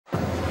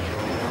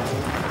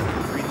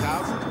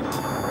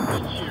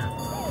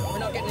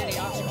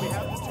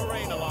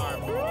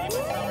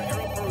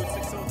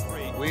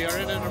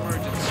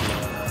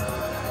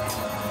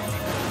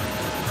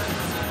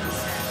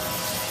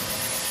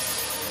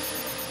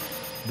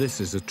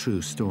This is a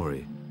true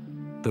story.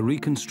 The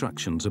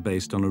reconstructions are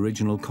based on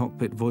original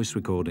cockpit voice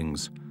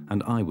recordings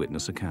and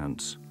eyewitness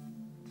accounts.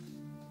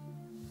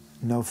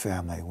 No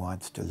family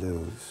wants to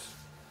lose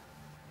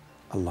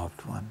a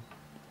loved one,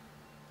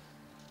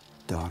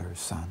 daughter,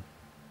 son.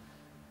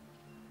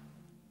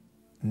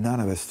 None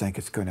of us think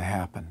it's going to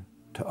happen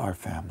to our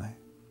family.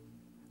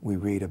 We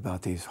read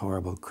about these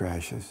horrible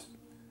crashes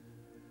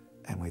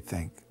and we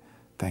think,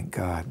 thank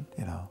God,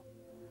 you know,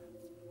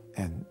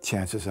 and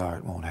chances are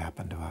it won't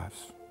happen to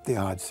us. The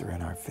odds are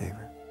in our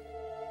favor.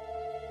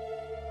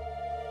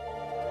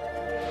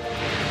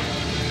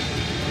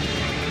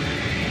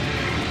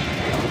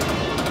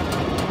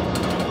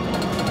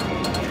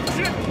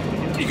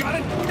 You got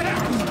it?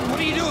 What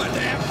are you doing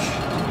there?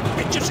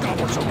 It just got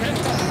worse,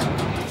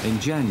 okay? In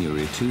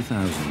January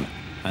 2000,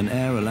 an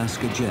Air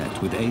Alaska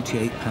jet with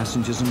 88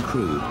 passengers and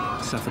crew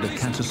suffered a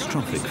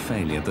catastrophic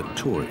failure that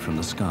tore it from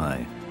the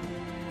sky.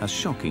 A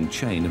shocking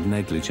chain of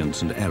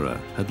negligence and error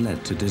had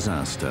led to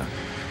disaster.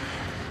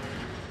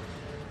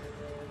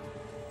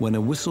 When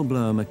a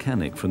whistleblower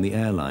mechanic from the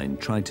airline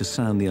tried to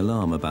sound the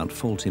alarm about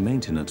faulty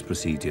maintenance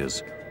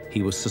procedures,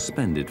 he was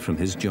suspended from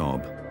his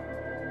job.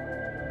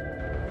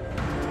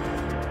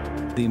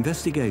 The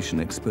investigation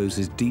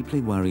exposes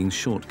deeply worrying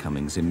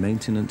shortcomings in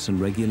maintenance and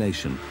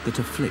regulation that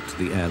afflict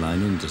the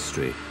airline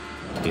industry.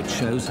 It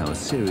shows how a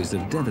series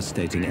of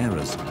devastating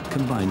errors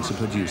combine to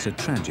produce a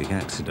tragic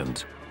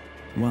accident,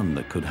 one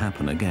that could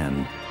happen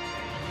again.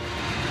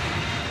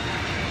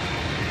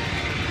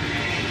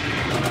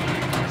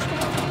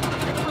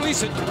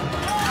 Release it.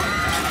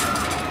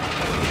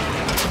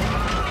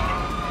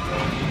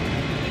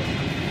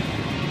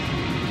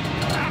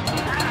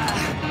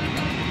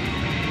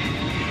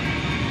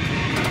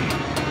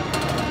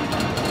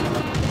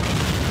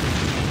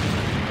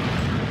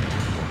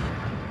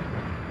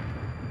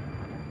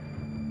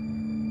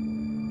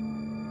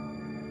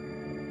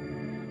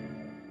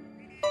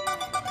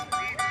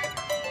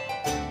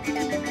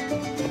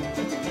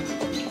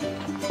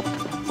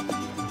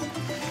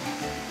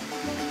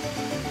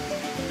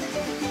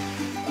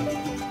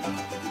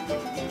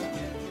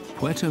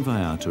 Puerto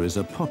Vallarta is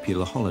a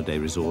popular holiday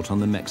resort on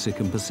the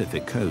Mexican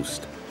Pacific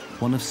coast,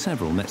 one of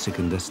several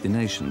Mexican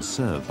destinations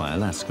served by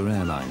Alaska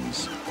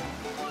Airlines.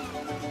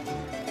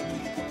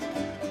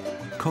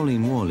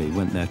 Colleen Worley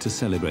went there to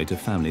celebrate a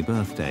family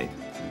birthday.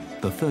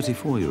 The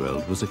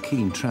 34-year-old was a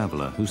keen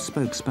traveler who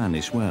spoke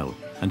Spanish well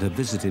and had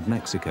visited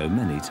Mexico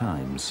many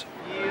times.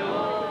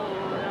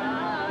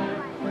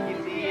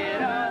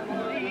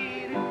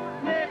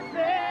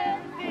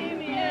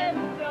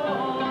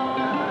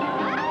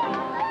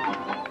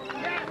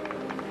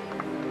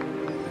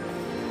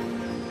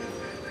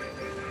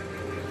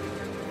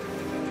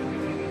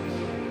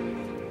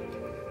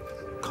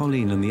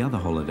 Colleen and the other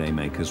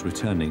holidaymakers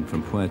returning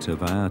from Puerto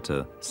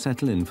Vallarta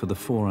settle in for the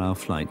 4-hour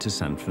flight to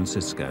San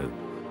Francisco.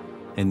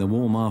 In the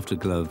warm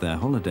afterglow of their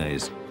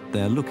holidays,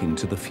 they are looking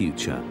to the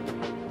future.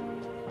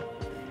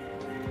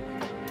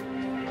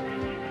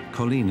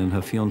 Colleen and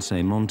her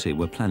fiancé Monty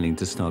were planning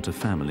to start a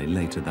family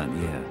later that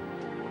year.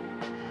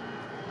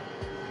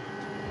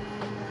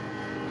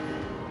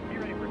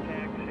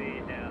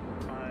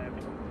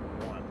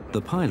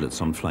 The pilots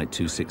on Flight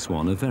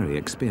 261 are very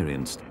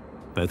experienced.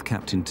 Both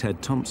Captain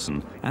Ted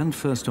Thompson and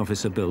First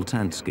Officer Bill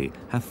Tansky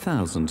have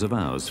thousands of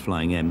hours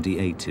flying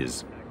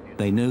MD-80s.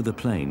 They know the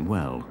plane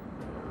well.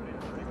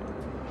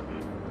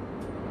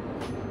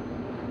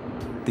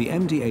 The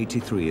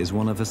MD-83 is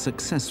one of a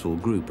successful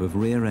group of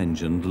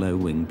rear-engined,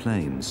 low-wing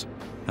planes.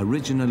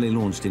 Originally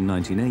launched in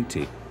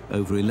 1980,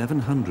 over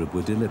 1,100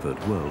 were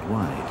delivered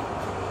worldwide.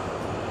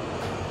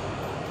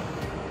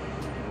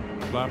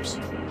 Flaps?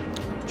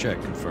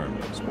 Check,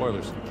 confirmed.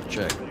 Spoilers?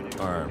 Check.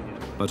 Armed.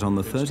 But on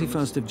the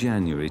 31st of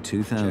January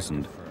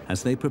 2000,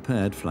 as they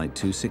prepared Flight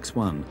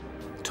 261,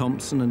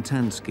 Thompson and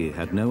Tansky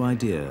had no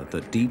idea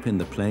that deep in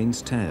the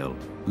plane's tail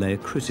lay a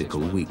critical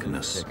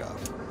weakness.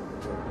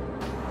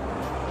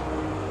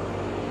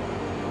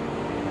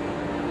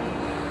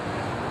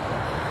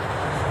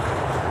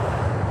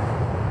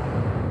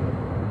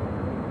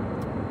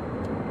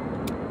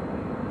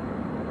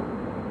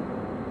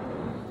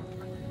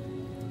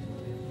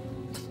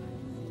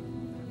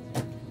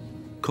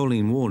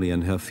 Colleen Worley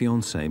and her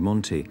fiancé,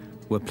 Monty,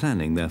 were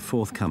planning their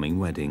forthcoming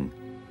wedding.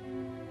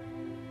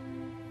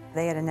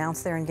 They had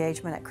announced their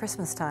engagement at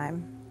Christmas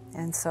time,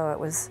 and so it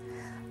was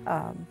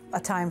a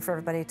time for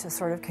everybody to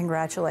sort of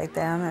congratulate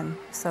them, and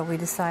so we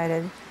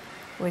decided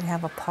we'd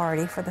have a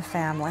party for the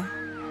family.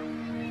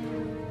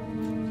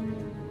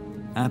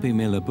 Abby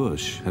Miller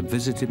Bush had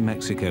visited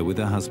Mexico with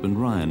her husband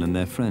Ryan and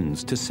their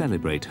friends to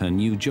celebrate her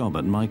new job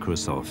at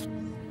Microsoft.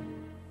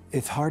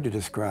 It's hard to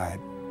describe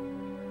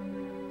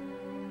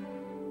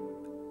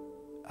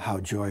how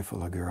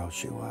joyful a girl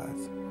she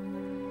was.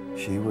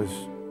 She was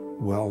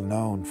well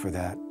known for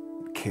that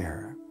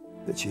care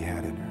that she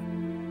had in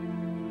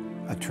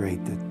her, a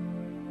trait that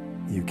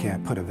you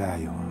can't put a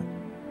value on.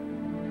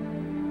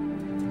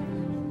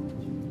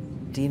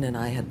 Dean and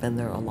I had been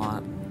there a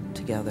lot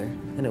together,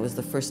 and it was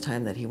the first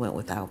time that he went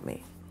without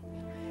me.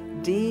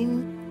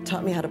 Dean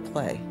taught me how to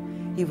play.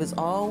 He was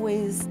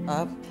always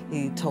up.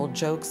 He told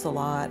jokes a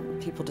lot.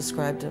 People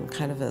described him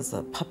kind of as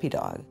a puppy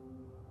dog.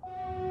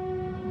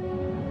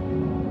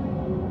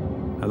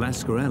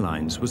 Alaska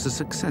Airlines was a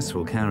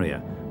successful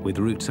carrier with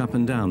routes up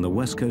and down the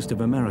west coast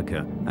of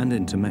America and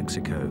into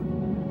Mexico.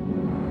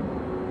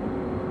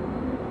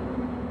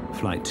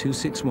 Flight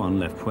 261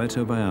 left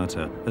Puerto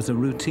Vallarta as a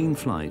routine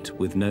flight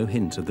with no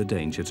hint of the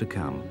danger to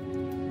come.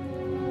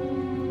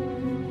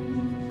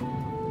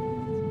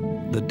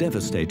 The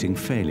devastating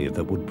failure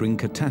that would bring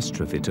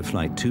catastrophe to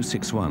Flight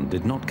 261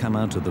 did not come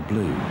out of the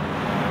blue.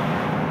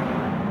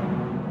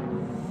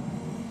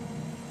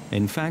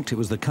 In fact, it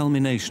was the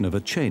culmination of a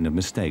chain of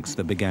mistakes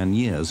that began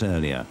years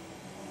earlier.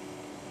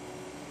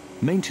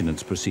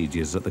 Maintenance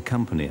procedures at the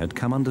company had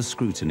come under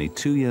scrutiny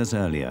 2 years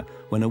earlier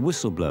when a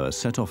whistleblower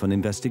set off an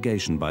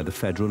investigation by the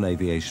Federal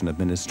Aviation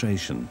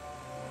Administration.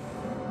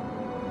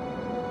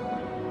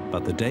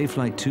 But the day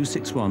Flight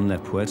 261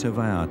 left Puerto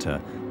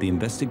Vallarta, the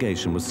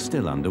investigation was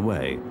still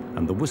underway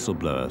and the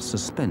whistleblower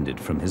suspended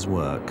from his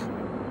work.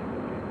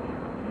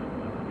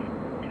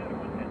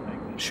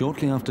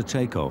 Shortly after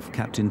takeoff,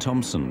 Captain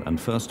Thompson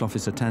and First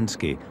Officer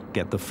Tansky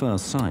get the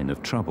first sign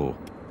of trouble.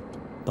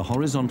 The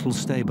horizontal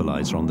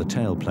stabilizer on the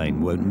tailplane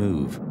won't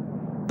move.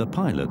 The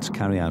pilots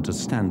carry out a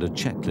standard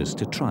checklist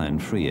to try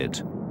and free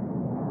it.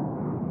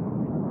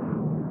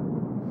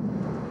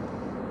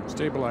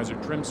 Stabilizer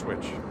trim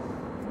switch.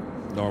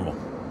 Normal.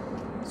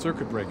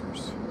 Circuit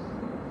breakers.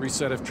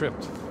 Reset if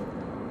tripped.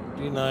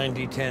 D9,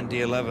 D10,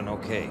 D11,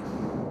 okay.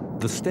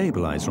 The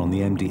stabilizer on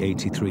the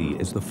MD-83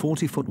 is the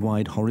 40-foot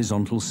wide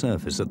horizontal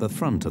surface at the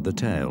front of the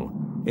tail.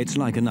 It's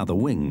like another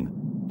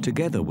wing.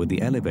 Together with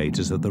the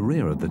elevators at the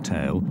rear of the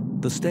tail,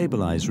 the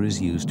stabilizer is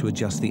used to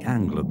adjust the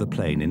angle of the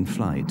plane in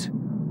flight.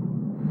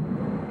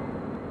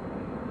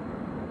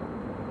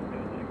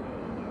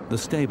 The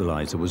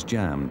stabilizer was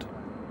jammed.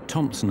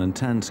 Thompson and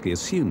Tansky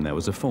assumed there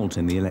was a fault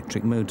in the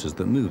electric motors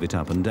that move it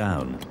up and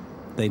down.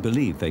 They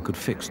believed they could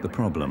fix the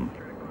problem.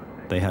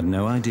 They had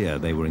no idea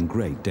they were in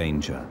great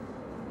danger.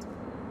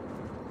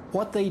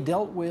 What they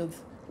dealt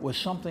with was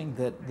something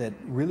that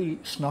really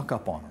snuck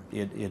up on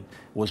them. It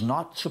was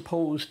not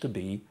supposed to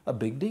be a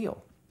big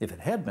deal. If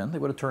it had been, they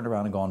would have turned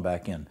around and gone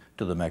back in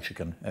to the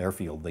Mexican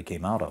airfield they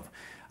came out of.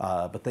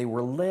 But they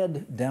were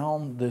led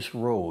down this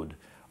road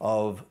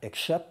of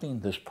accepting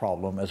this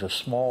problem as a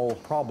small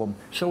problem,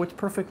 so it's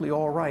perfectly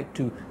all right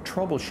to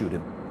troubleshoot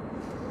it.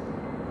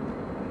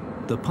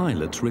 The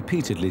pilots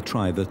repeatedly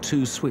try the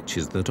two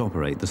switches that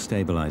operate the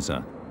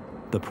stabilizer.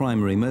 The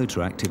primary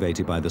motor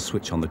activated by the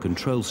switch on the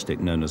control stick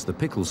known as the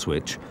pickle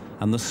switch,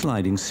 and the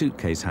sliding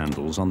suitcase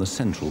handles on the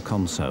central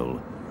console.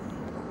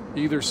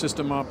 Either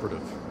system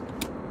operative.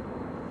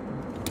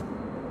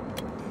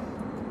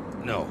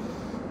 No.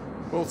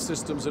 Both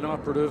systems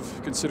inoperative.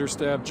 Consider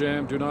stab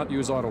jam. Do not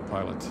use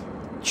autopilot.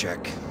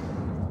 Check.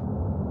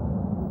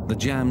 The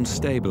jammed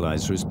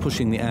stabilizer is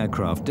pushing the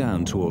aircraft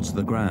down towards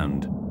the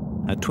ground.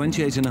 At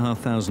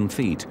 28,500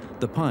 feet,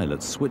 the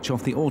pilots switch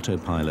off the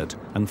autopilot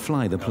and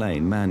fly the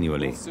plane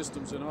manually.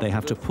 They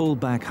have to pull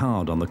back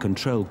hard on the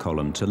control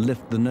column to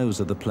lift the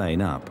nose of the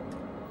plane up.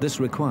 This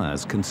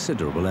requires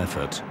considerable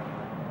effort.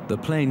 The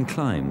plane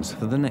climbs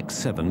for the next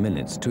 7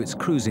 minutes to its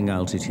cruising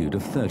altitude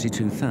of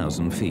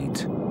 32,000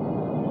 feet.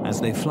 As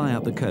they fly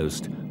up the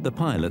coast, the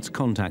pilots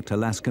contact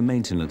Alaska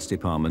Maintenance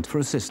Department for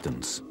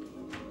assistance.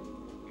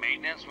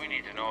 Maintenance, we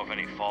need to know if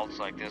any faults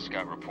like this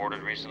got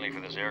reported recently for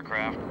this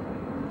aircraft.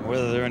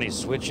 Whether there are any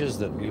switches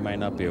that we might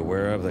not be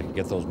aware of that can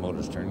get those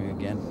motors turning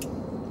again.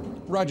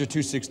 Roger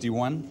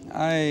 261.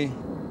 I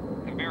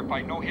Can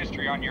verify no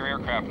history on your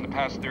aircraft in the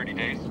past 30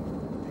 days.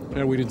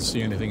 Yeah, we didn't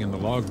see anything in the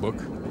logbook.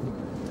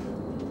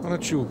 Why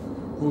don't you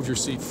move your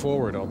seat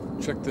forward? I'll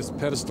check this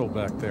pedestal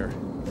back there.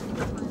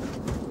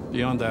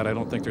 Beyond that, I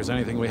don't think there's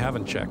anything we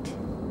haven't checked.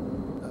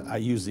 I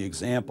use the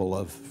example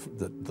of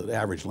the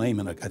average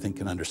layman, I think,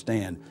 can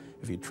understand.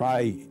 If you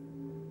try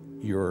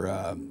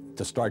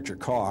to start your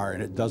car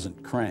and it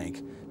doesn't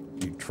crank,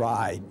 you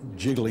try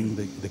jiggling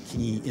the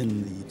key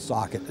in the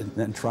socket and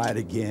then try it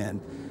again.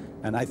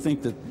 And I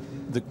think that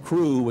the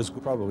crew was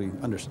probably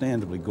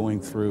understandably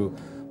going through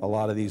a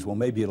lot of these, well,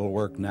 maybe it'll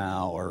work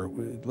now, or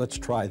let's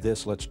try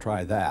this, let's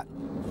try that.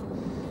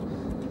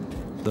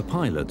 The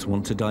pilots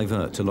want to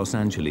divert to Los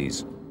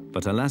Angeles,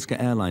 but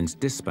Alaska Airlines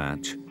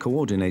Dispatch,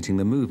 coordinating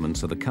the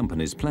movements of the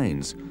company's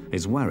planes,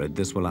 is worried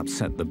this will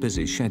upset the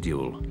busy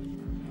schedule.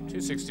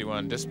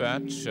 261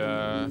 Dispatch,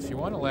 if you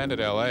want to land at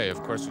LA,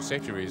 of course, for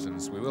safety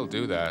reasons, we will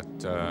do that.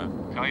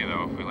 Tell you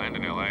though, if we land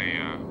in LA,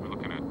 we're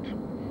looking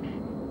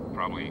at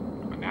probably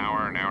an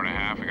hour and a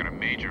half. We got a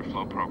major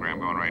flow program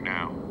going right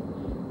now.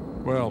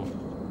 Well,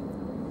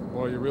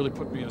 boy, you really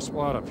put me in a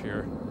spot up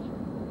here.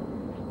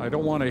 I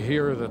don't want to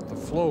hear that the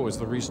flow is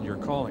the reason you're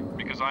calling.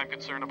 Because I'm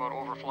concerned about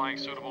overflying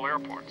suitable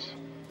airports.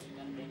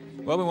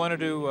 Well, we want to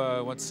do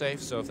what's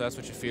safe, so if that's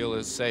what you feel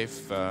is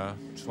safe,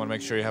 just want to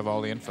make sure you have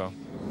all the info.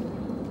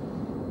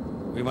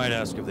 We might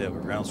ask if they have a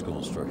ground school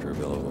instructor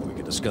available. We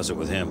could discuss it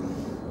with him,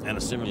 and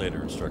a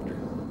simulator instructor.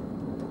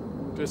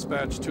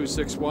 Dispatch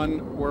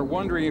 261, we're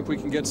wondering if we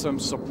can get some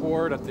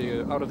support out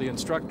of the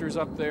instructors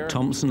up there.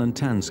 Thompson and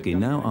Tansky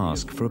now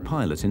ask for a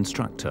pilot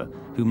instructor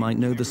who might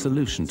know the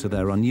solution to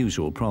their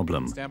unusual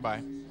problem. Stand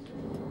by.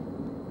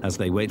 As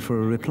they wait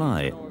for a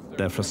reply,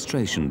 their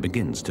frustration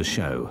begins to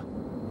show.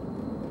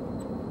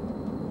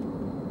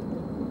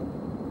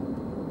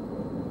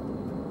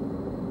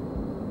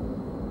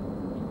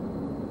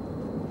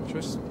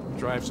 Just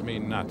drives me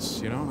nuts,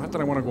 you know? Not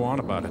that I want to go on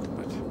about it,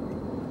 but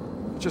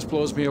it just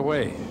blows me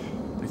away.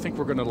 They think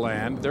we're going to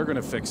land, they're going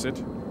to fix it.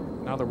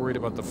 Now they're worried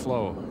about the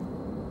flow.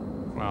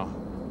 Well,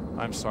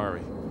 I'm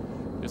sorry.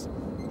 Just...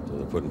 So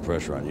they're putting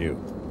pressure on you?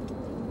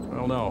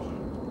 Well, no.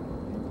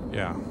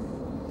 Yeah.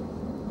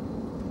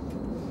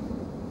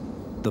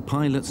 The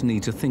pilots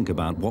need to think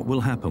about what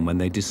will happen when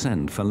they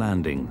descend for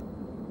landing.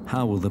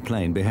 How will the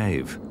plane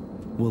behave?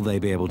 Will they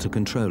be able to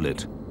control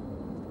it?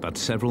 But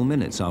several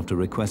minutes after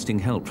requesting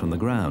help from the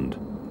ground,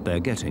 they're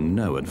getting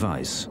no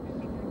advice.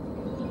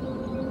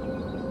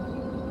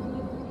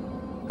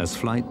 As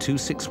Flight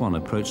 261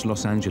 approached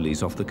Los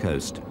Angeles off the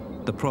coast,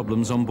 the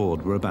problems on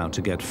board were about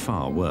to get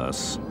far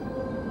worse.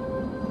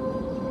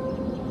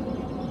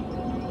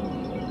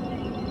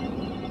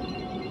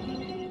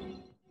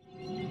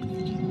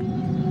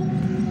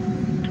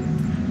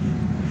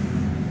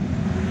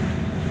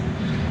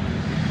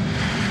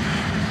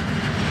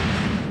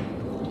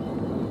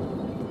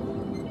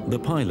 The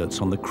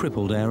pilots on the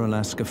crippled Air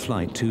Alaska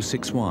Flight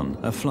 261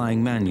 are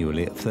flying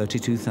manually at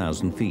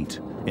 32,000 feet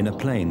in a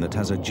plane that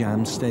has a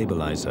jammed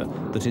stabilizer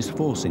that is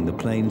forcing the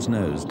plane's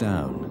nose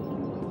down.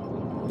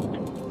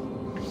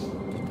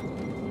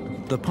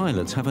 The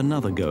pilots have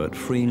another go at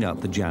freeing up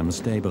the jammed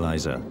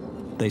stabilizer.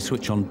 They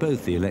switch on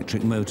both the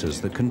electric motors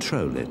that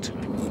control it.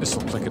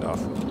 This'll click it off.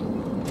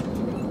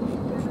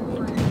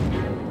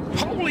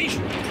 Holy!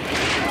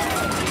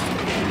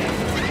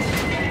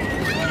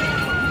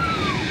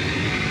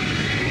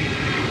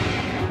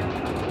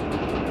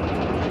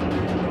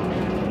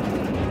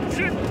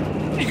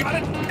 You got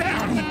it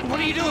down! What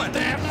are you doing,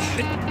 Dan?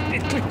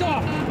 It clicked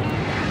off!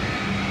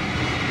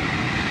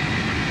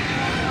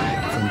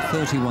 From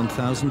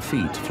 31,000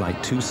 feet,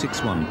 Flight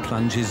 261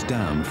 plunges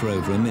down for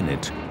over a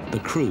minute. The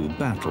crew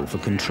battle for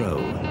control.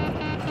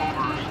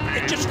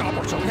 It just got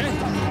worse, okay?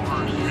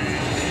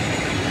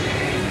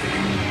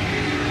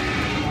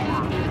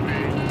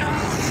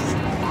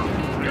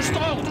 You're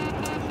stalled!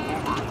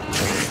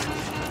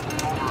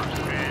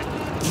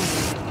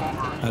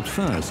 At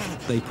first,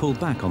 they pull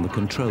back on the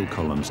control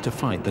columns to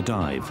fight the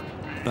dive.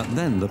 But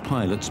then the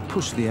pilots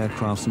push the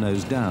aircraft's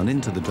nose down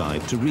into the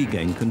dive to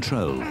regain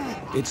control.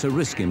 It's a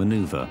risky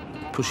maneuver,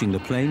 pushing the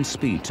plane's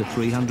speed to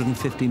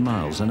 350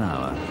 miles an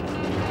hour.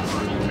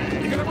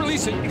 You gotta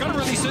release it! You gotta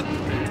release it!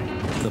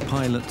 The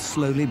pilots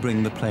slowly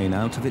bring the plane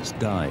out of its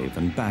dive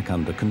and back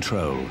under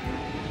control.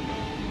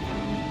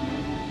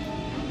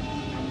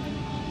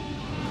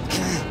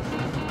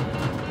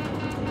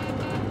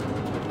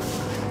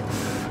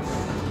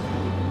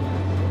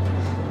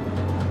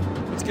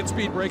 Let's get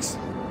speed brakes.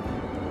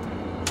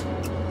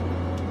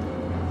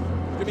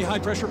 Give me high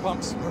pressure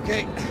pumps.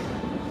 Okay.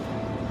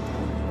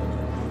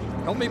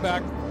 Help me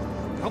back.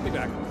 Help me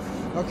back.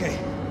 Okay.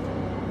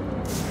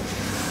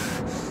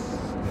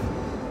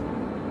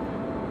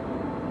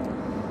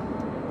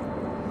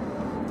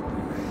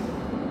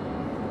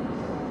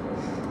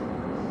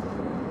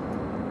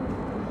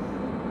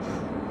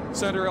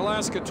 Center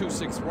Alaska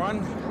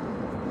 261.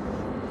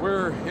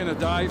 We're in a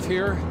dive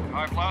here.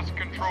 I've lost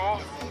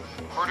control.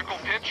 Vertical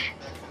pitch.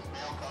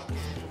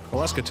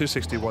 Alaska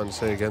 261,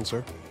 say again,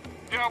 sir.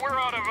 Yeah, we're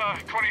out of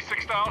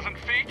 26,000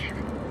 feet.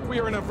 We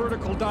are in a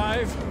vertical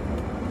dive.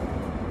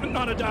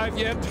 Not a dive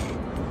yet,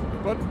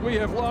 but we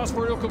have lost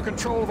vertical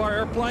control of our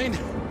airplane.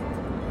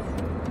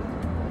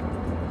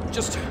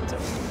 Just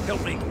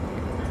help me.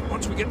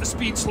 Once we get the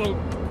speed slow,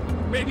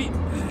 maybe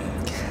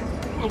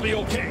we'll be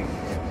okay.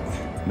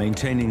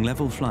 Maintaining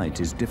level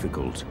flight is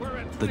difficult.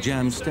 The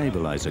jammed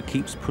stabilizer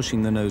keeps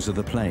pushing the nose of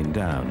the plane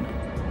down.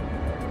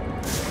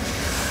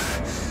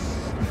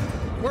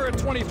 We're at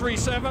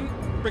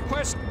 23.7.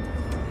 Request.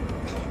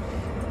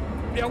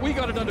 Yeah, we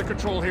got it under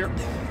control here.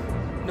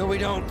 No, we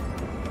don't.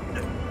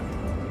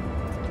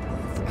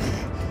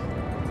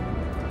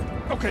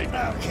 Okay.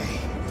 Okay.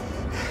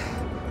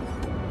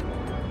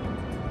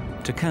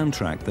 To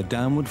counteract the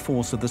downward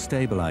force of the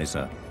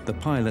stabilizer, the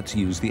pilots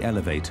use the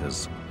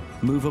elevators,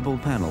 movable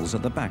panels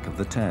at the back of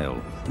the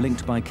tail,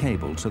 linked by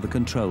cable to the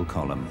control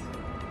column.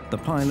 The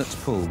pilots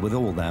pull with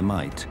all their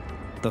might.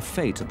 The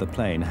fate of the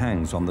plane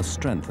hangs on the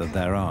strength of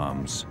their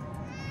arms.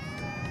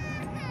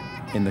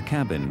 In the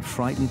cabin,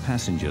 frightened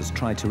passengers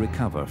try to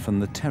recover from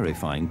the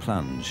terrifying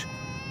plunge.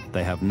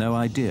 They have no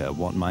idea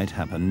what might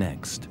happen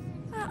next.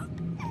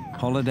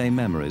 Holiday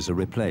memories are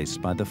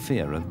replaced by the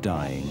fear of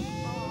dying.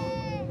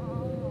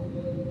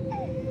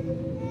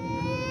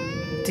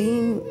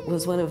 Dean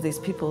was one of these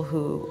people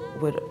who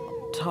would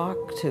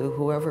talk to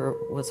whoever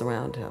was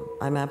around him.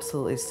 I'm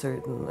absolutely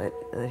certain that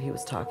he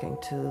was talking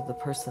to the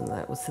person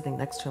that was sitting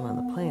next to him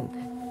on the plane.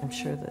 I'm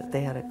sure that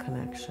they had a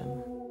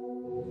connection.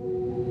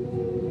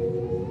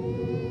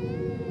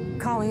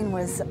 Colleen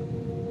was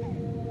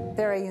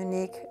very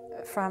unique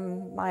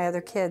from my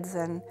other kids,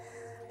 and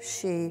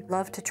she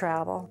loved to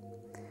travel.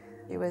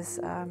 She was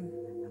a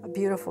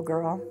beautiful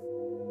girl.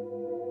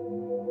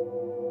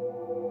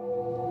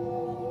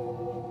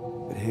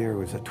 But here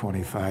was a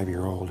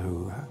 25-year-old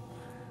who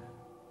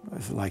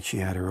was like she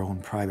had her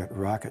own private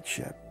rocket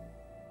ship.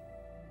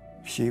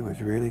 She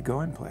was really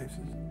going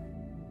places.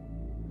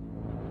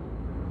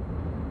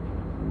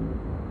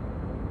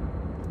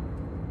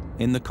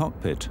 In the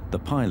cockpit, the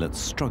pilots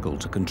struggle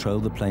to control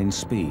the plane's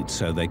speed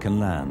so they can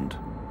land.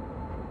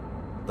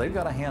 They've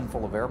got a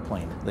handful of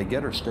airplane. They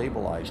get her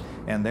stabilized,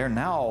 and they're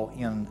now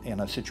in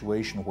a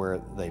situation where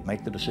they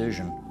make the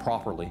decision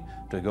properly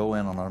to go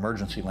in on an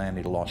emergency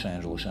landing to Los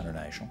Angeles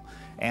International.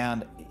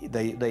 And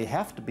they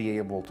have to be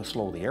able to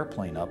slow the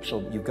airplane up,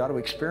 so you've got to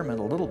experiment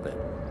a little bit.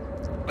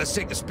 Let's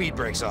take the speed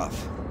brakes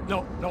off.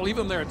 No, leave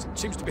them there. It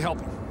seems to be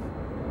helping.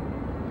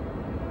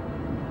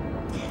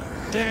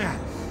 Damn.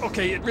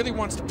 Okay, it really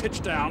wants to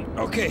pitch down.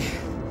 Okay.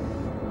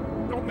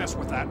 Don't mess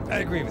with that.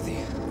 I agree with you.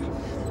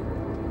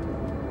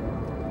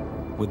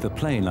 With the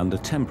plane under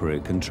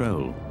temporary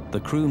control, the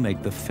crew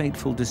make the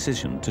fateful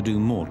decision to do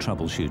more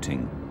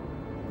troubleshooting.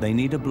 They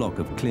need a block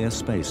of clear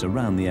space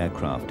around the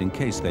aircraft in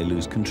case they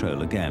lose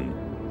control again.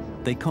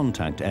 They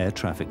contact air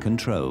traffic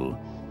control.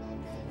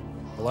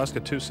 Alaska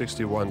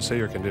 261, say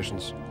your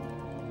conditions.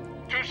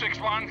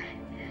 261,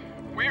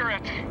 we're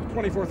at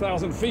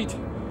 24,000 feet,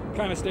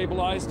 kind of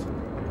stabilized.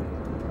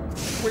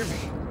 We're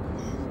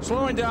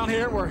slowing down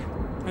here,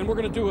 and we're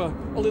going to do a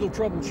little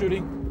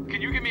troubleshooting.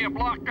 Can you give me a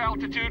block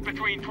altitude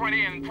between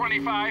 20 and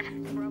 25?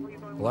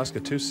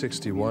 Alaska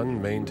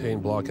 261, maintain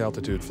block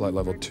altitude flight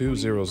level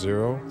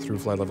 200 through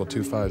flight level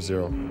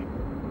 250.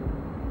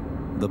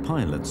 The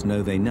pilots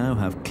know they now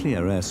have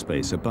clear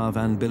airspace above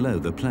and below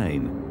the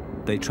plane.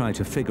 They try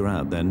to figure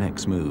out their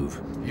next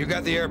move. You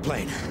got the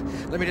airplane.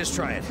 Let me just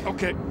try it.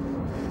 Okay.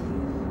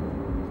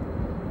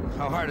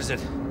 How hard is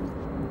it?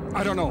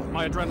 I don't know.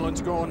 My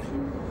adrenaline's going.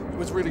 It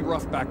was really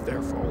rough back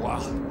there for a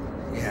while.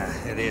 Yeah,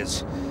 it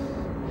is.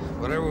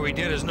 Whatever we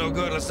did is no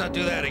good. Let's not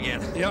do that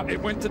again. Yeah, it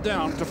went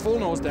to full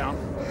nose down.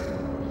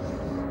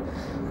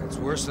 It's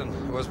worse than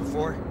it was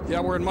before? Yeah,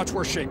 we're in much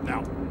worse shape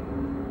now.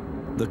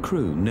 The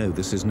crew know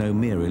this is no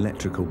mere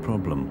electrical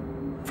problem.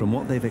 From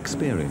what they've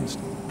experienced,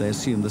 they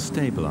assume the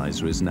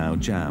stabilizer is now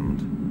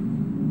jammed.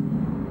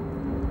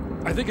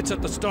 I think it's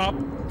at the stop,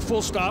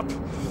 full stop,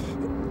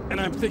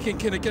 and I'm thinking,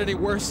 can it get any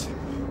worse?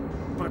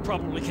 But it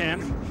probably can.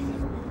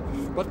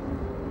 But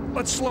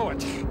let's slow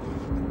it.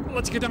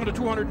 Let's get down to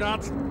 200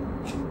 knots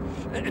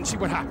and see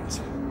what happens.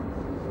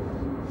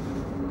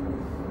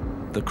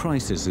 The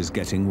crisis is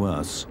getting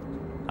worse.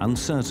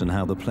 Uncertain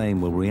how the plane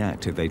will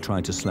react if they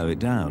try to slow it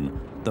down,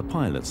 the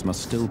pilots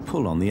must still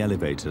pull on the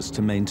elevators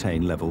to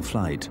maintain level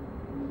flight.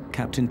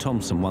 Captain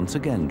Thompson once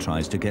again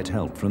tries to get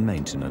help from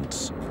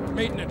maintenance.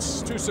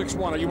 Maintenance,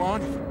 261, are you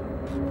on?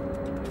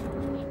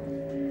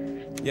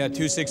 Yeah,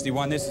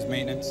 261, this is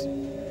maintenance.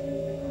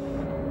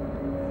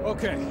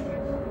 Okay,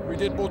 we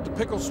did both the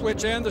pickle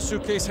switch and the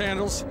suitcase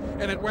handles,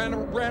 and it ran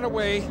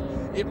away.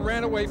 It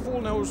ran away full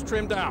nose,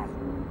 trimmed down.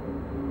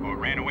 Oh, it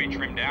ran away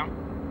trimmed down?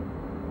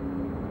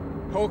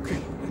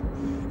 Okay,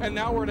 and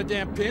now we're in a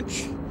damn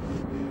pinch,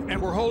 and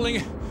we're holding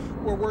it.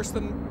 We're worse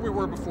than we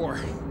were before.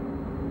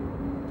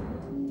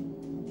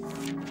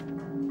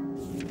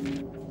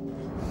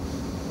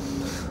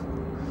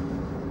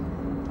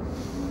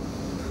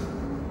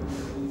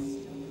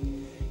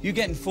 You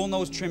getting full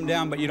nose trimmed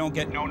down, but you don't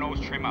get no nose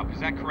trim up,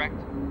 is that correct?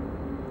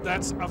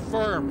 That's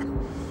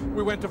affirm.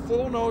 We went to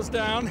full nose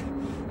down,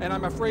 and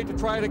I'm afraid to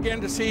try it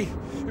again to see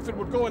if it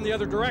would go in the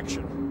other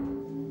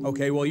direction.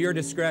 Okay, well, your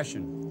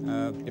discretion.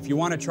 If you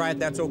want to try it,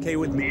 that's okay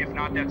with me. If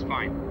not, that's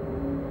fine.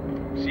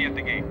 See you at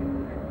the gate.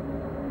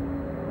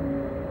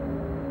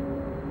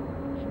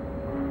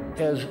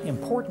 As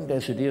important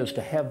as it is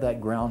to have that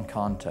ground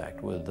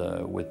contact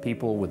with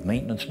people with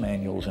maintenance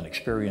manuals and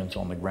experience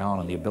on the ground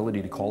and the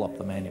ability to call up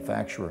the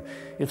manufacturer,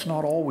 it's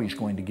not always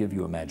going to give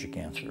you a magic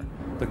answer.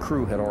 The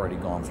crew had already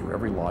gone through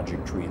every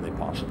logic tree they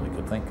possibly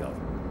could think of.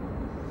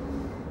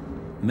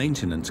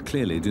 Maintenance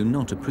clearly do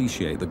not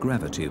appreciate the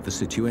gravity of the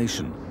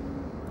situation.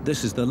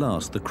 This is the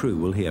last the crew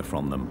will hear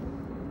from them.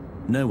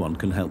 No one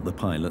can help the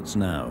pilots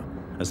now,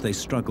 as they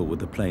struggle with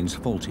the plane's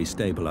faulty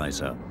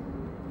stabilizer.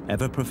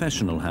 Ever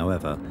professional,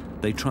 however,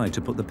 they try to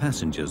put the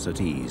passengers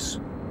at ease.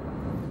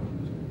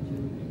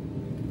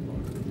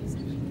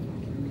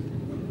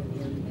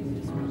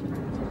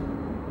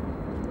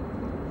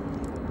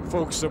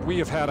 Folks, we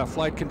have had a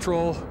flight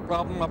control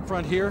problem up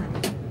front here.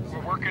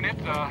 We're working it.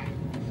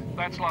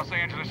 That's Los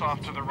Angeles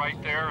off to the right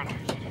there, and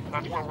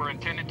that's where we're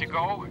intended to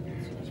go.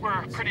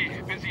 We're pretty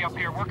busy up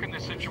here working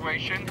this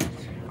situation.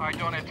 I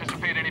don't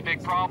anticipate any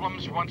big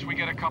problems once we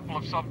get a couple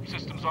of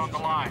subsystems on the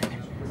line.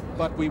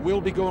 But we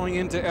will be going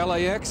into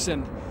LAX,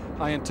 and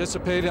I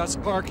anticipate us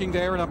parking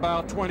there in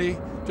about 20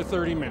 to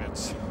 30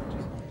 minutes.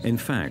 In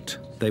fact,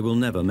 they will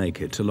never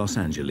make it to Los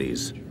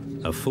Angeles.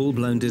 A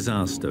full-blown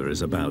disaster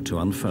is about to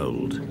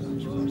unfold.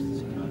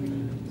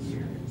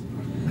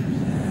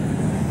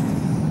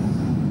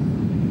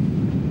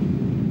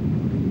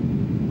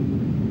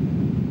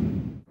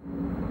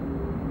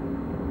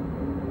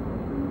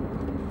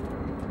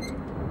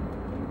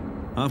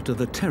 After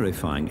the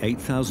terrifying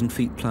 8,000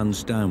 feet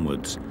plunge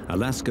downwards,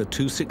 Alaska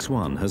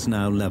 261 has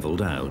now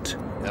leveled out.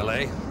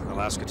 LA,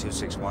 Alaska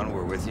 261,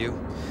 we're with you.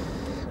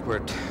 We're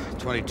at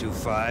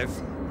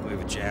 22.5. We have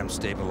a jam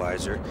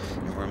stabilizer,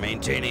 and we're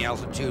maintaining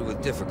altitude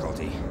with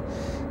difficulty.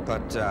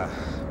 But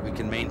we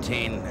can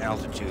maintain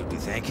altitude, we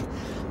think,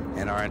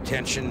 and our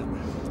intention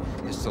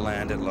is to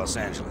land at Los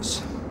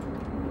Angeles.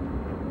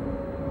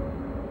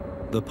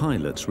 The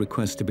pilots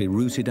request to be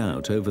routed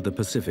out over the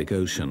Pacific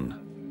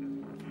Ocean.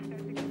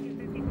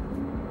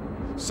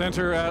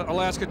 Center,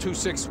 Alaska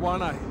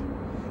 261,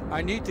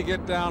 I need to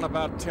get down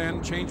about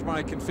 10, change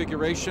my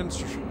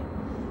configurations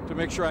to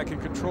make sure I can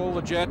control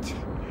the jet,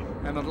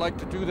 and I'd like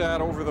to do that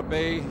over the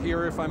bay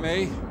here, if I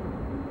may.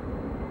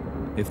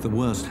 If the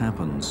worst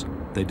happens,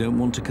 they don't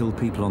want to kill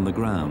people on the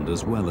ground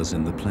as well as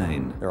in the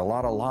plane. There are a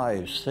lot of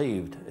lives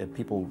saved that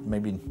people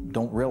maybe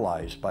don't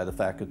realize by the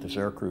fact that this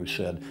aircrew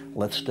said,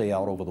 let's stay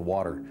out over the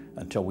water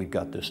until we've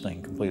got this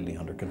thing completely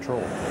under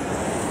control.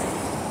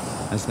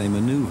 As they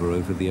maneuver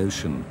over the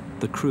ocean,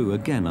 the crew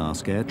again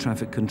ask air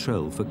traffic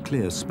control for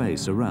clear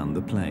space around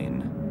the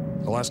plane.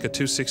 Alaska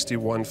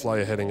 261, fly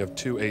a heading of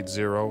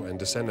 280 and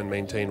descend and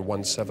maintain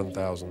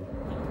 17,000.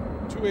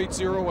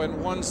 280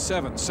 and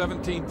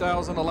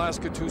 17,000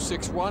 Alaska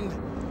 261,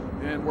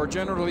 and we're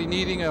generally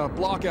needing a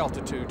block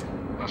altitude.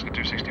 Alaska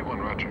 261,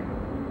 roger.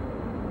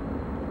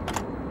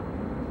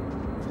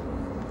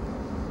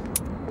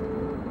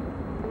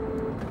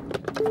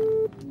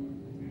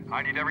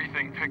 I need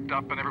everything picked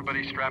up and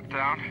everybody strapped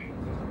down.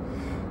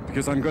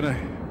 Because I'm gonna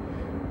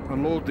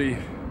unload the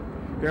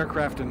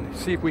aircraft and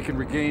see if we can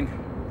regain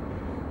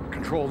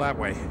control that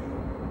way.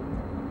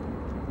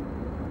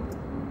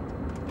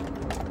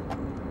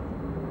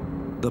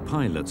 The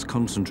pilots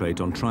concentrate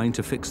on trying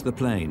to fix the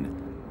plane.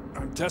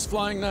 I'm test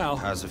flying now.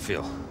 How's it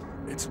feel?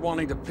 It's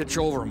wanting to pitch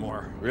over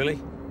more. Really?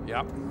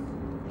 Yep.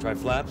 Try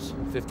flaps,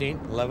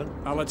 15,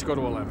 11? Let's go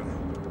to 11.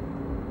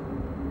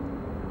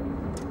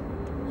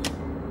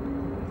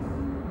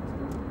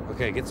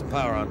 Okay, get some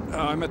power on.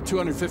 I'm at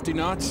 250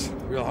 knots.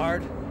 Real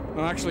hard?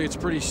 Well, actually, it's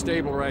pretty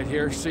stable right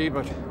here, see,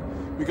 but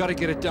we got to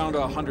get it down to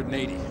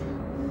 180.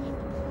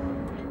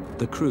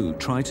 The crew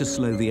try to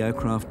slow the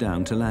aircraft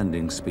down to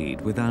landing speed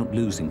without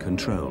losing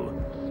control,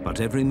 but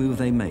every move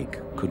they make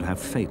could have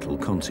fatal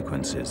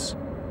consequences.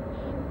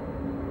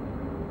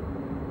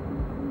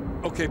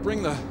 Okay,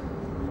 bring the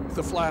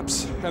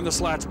flaps and the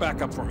slats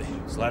back up for me.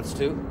 Slats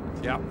too?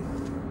 Yeah.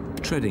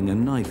 Treading a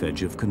knife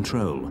edge of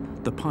control,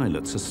 the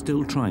pilots are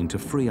still trying to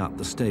free up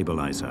the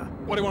stabilizer.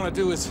 What I want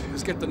to do is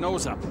get the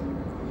nose up,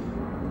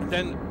 and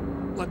then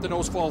let the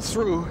nose fall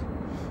through,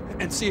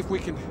 and see if we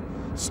can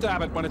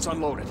stab it when it's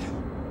unloaded.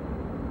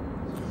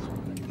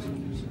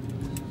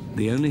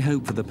 The only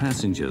hope for the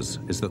passengers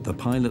is that the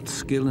pilot's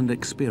skill and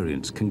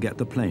experience can get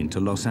the plane to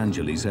Los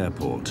Angeles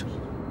Airport.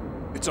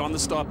 It's on the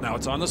stop now,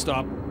 it's on the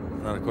stop.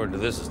 Not according to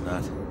this, it's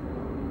not.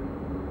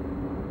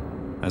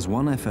 As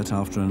one effort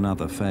after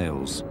another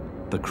fails,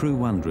 the crew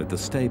wonder if the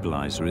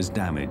stabilizer is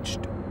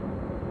damaged.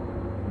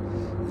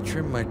 The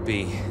trim might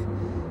be,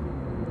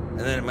 and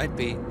then it might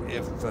be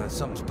if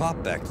something's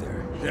popped back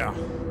there. Yeah.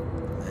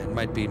 It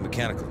might be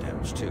mechanical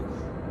damage too.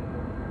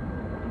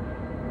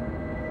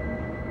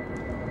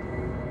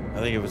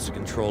 I think if it's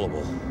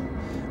controllable,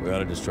 we ought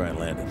to just try and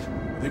land it.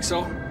 Think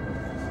so?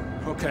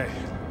 Okay,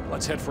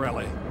 let's head for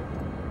LA.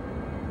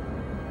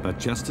 But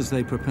just as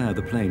they prepare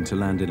the plane to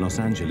land in Los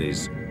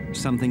Angeles,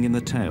 something in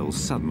the tail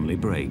suddenly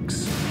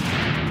breaks.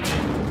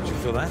 Did you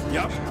feel that?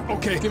 Yep.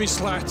 Okay, give me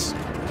slats.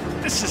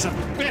 This is a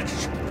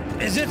bitch.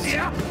 Is it?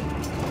 Yeah.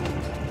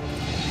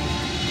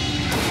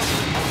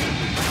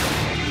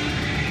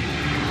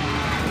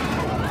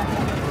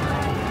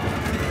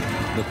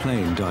 The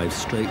plane dives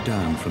straight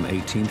down from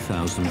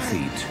 18,000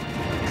 feet.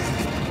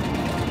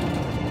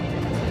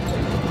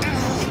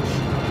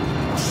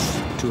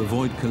 To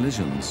avoid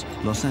collisions,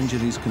 Los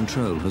Angeles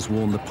Control has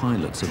warned the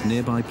pilots of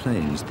nearby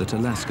planes that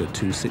Alaska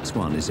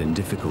 261 is in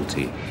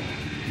difficulty.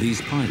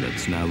 These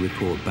pilots now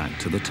report back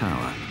to the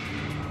tower.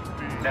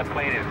 That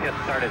plane has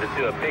just started to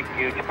do a big,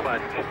 huge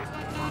plunge.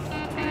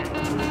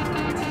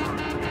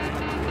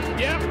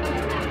 Yep.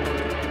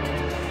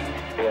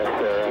 Yes,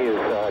 sir. He is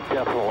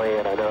definitely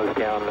in a nose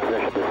down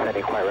position,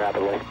 descending quite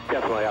rapidly.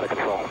 Definitely out of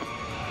control.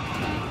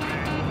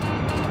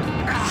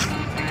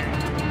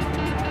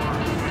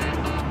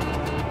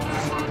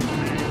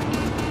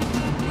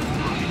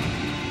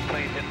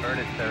 Plane's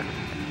inverted, sir.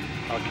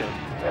 Okay.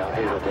 Yeah,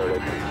 he's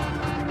inverted.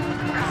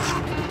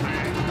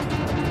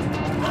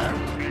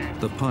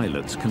 The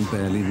pilots can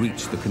barely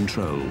reach the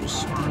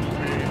controls.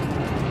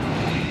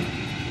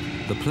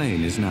 The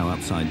plane is now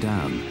upside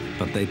down,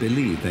 but they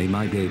believe they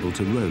might be able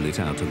to roll it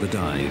out of the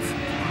dive.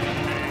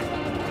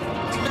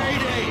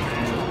 Mayday!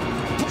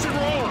 Push and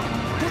roll!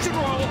 Push and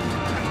roll!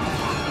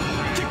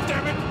 Kick,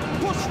 damn it!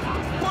 Push!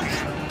 Push!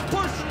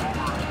 Push!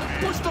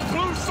 Push the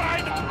blue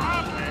side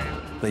up!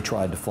 They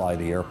tried to fly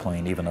the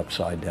airplane even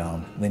upside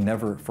down. They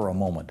never for a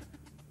moment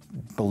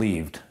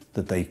believed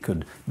that they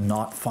could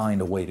not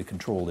find a way to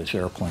control this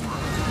airplane.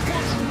 Push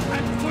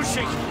and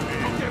pushing!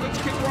 Okay, let's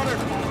kick rudder!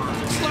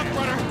 Left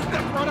rudder!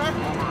 Left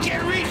rudder!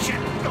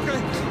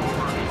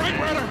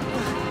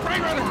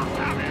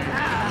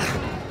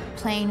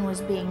 plane was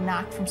being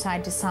knocked from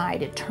side to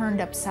side. It turned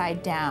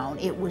upside down.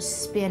 It was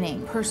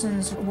spinning.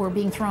 Persons were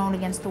being thrown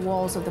against the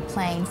walls of the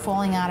plane,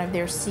 falling out of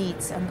their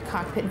seats, and the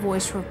cockpit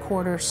voice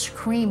recorder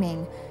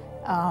screaming.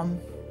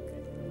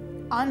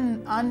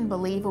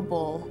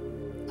 Unbelievable,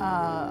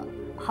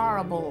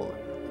 horrible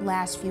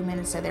last few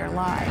minutes of their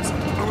lives.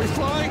 Are we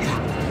flying?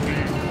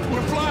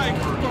 We're flying!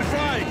 We're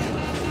flying!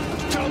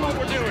 Tell them what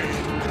we're doing!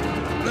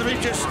 Let me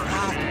just...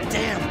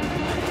 damn!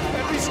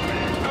 At least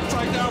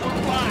upside down,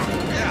 we're flying!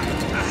 Yeah!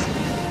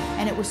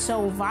 And it was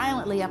so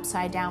violently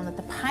upside down that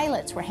the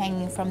pilots were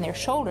hanging from their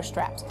shoulder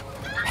straps.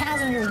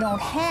 Passengers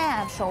don't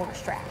have shoulder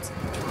straps.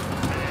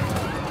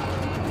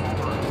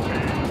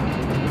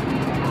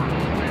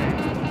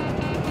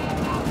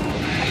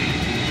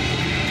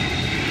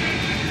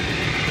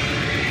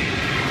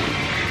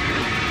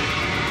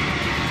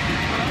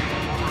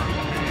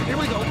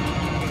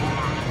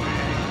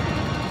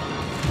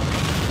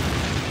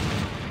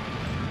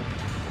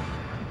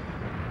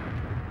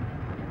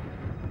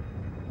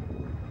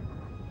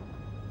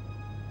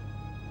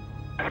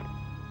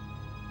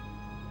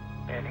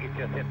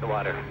 Just hit the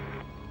water.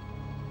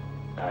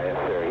 Yes,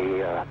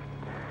 sir.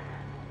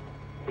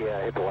 He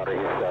hit the water.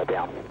 He's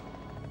down.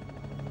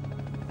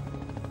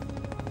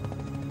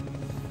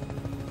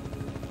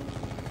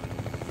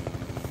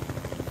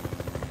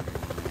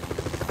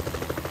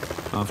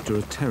 After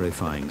a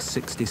terrifying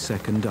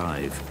 60-second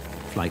dive,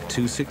 Flight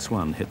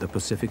 261 hit the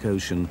Pacific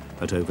Ocean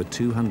at over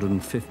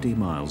 250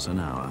 miles an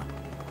hour.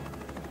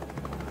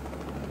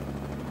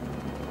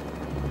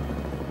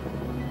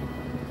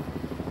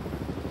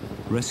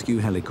 Rescue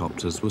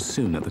helicopters were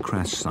soon at the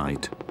crash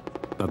site,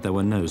 but there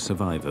were no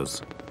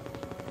survivors.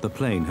 The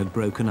plane had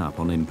broken up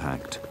on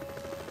impact.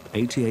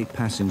 88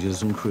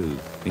 passengers and crew,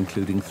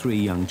 including 3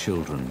 young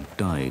children,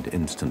 died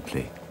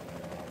instantly.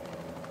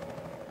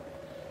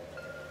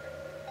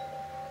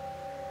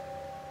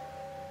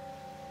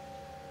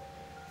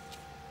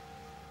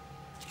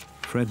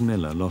 Fred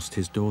Miller lost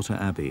his daughter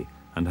Abby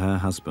and her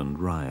husband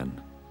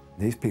Ryan.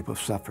 These people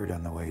suffered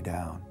on the way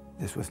down.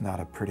 This was not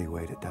a pretty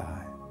way to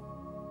die.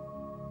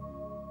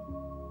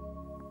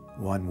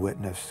 One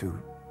witness who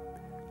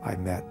I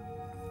met,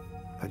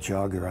 a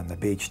jogger on the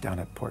beach down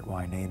at Port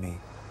Hueneme,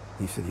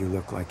 he said, "You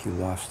look like you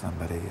lost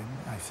somebody."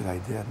 And I said, "I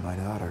did, my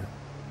daughter."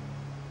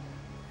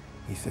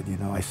 He said, "You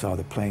know, I saw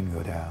the plane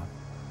go down."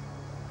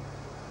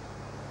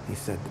 He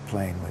said the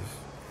plane was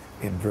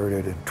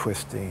inverted and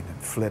twisting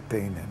and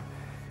flipping,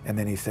 and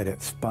then he said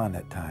it spun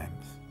at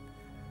times,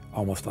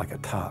 almost like a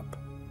top.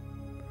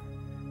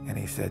 And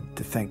he said,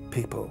 to think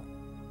people,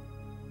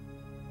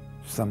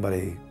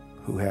 somebody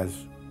who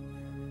has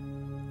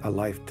a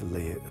life to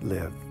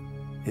live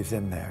is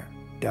in there,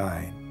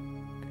 dying.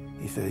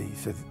 He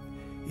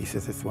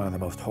says it's one of the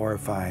most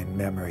horrifying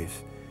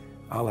memories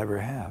I'll ever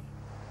have.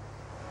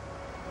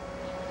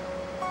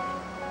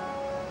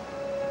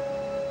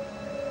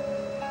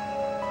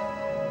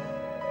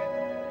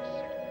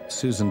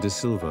 Susan De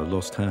Silva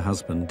lost her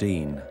husband,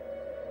 Dean.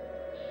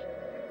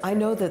 I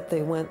know that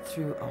they went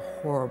through a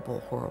horrible,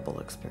 horrible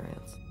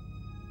experience.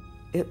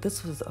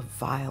 This was a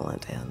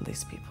violent end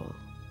these people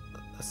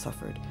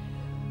suffered.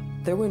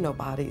 There were no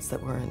bodies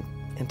that were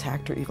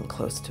intact or even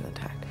close to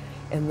intact.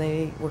 And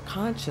they were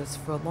conscious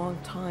for a long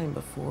time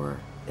before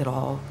it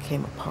all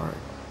came apart.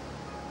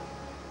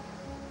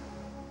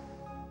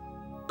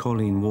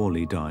 Colleen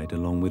Worley died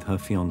along with her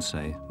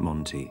fiancé,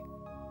 Monty.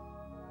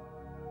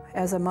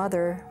 As a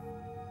mother,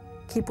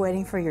 keep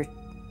waiting for your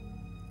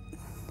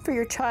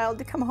child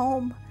to come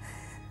home.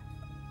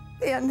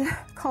 And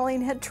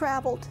Colleen had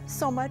traveled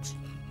so much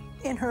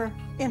in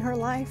her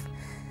life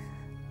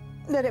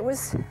that it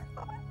was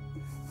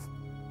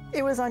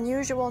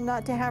unusual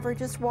not to have her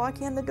just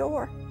walk in the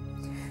door.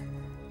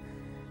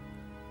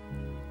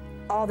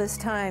 All this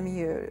time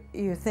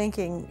you're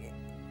thinking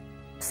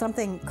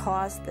something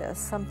caused this,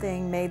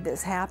 something made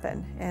this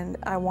happen, and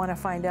I want to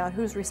find out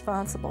who's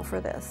responsible for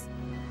this.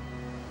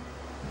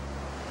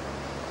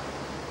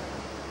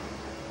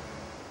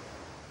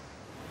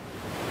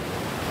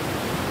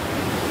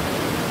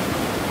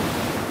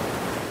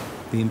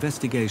 The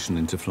investigation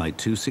into Flight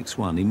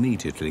 261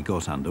 immediately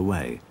got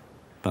underway,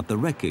 but the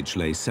wreckage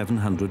lay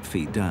 700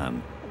 feet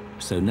down,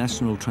 so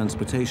National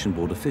Transportation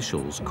Board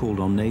officials called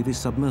on Navy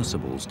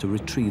submersibles to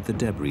retrieve the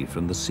debris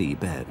from the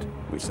seabed.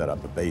 We set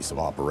up a base of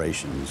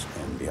operations,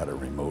 and we had a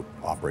remote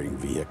operating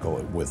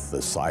vehicle with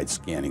the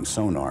side-scanning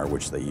sonar,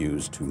 which they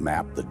used to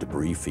map the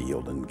debris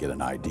field and get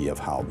an idea of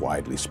how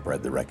widely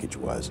spread the wreckage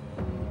was.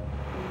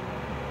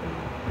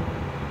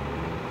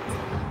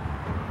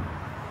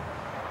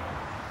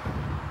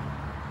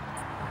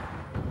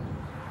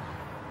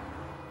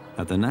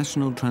 At the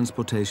National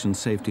Transportation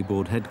Safety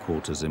Board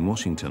headquarters in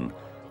Washington,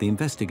 the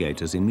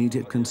investigators'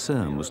 immediate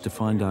concern was to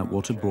find out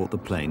what had brought the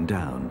plane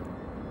down.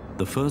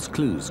 The first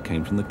clues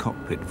came from the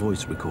cockpit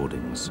voice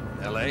recordings.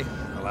 LA,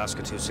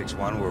 Alaska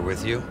 261, we're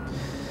with you.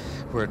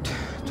 We're at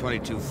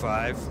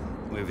 22.5.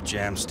 We have a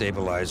jam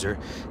stabilizer,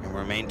 and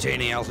we're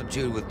maintaining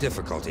altitude with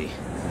difficulty.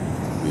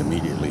 We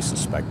immediately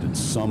suspected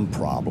some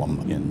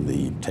problem in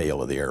the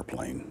tail of the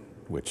airplane.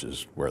 which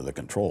is where the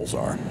controls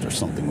are. There's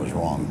something was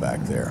wrong back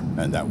there,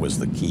 and that was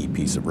the key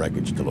piece of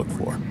wreckage to look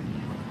for.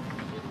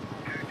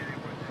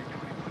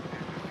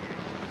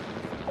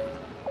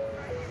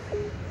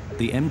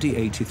 The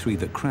MD-83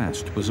 that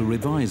crashed was a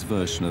revised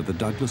version of the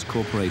Douglas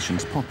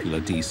Corporation's popular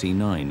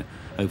DC-9,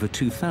 over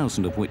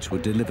 2,000 of which were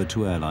delivered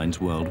to airlines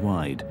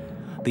worldwide.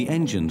 The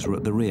engines were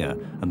at the rear,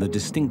 and the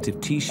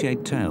distinctive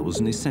T-shaped tail was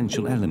an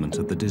essential element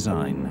of the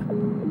design.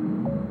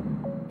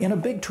 In a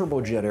big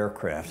turbojet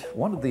aircraft,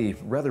 one of the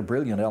rather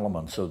brilliant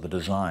elements of the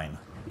design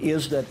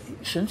is that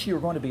since you're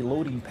going to be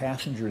loading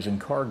passengers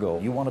and cargo,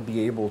 you want to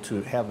be able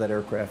to have that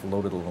aircraft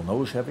loaded a little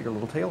nose heavy or a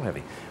little tail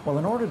heavy. Well,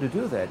 in order to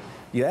do that,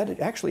 you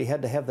actually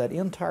had to have that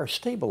entire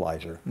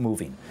stabilizer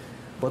moving.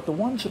 But the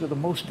ones that are the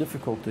most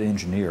difficult to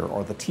engineer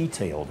are the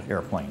T-tailed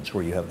airplanes,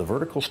 where you have the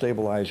vertical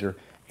stabilizer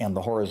and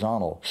the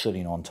horizontal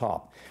sitting on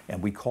top.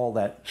 And we call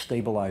that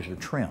stabilizer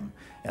trim.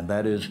 And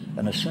that is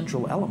an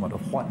essential element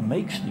of what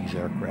makes these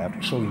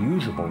aircraft so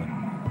usable.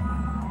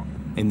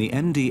 In the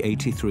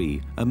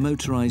MD-83, a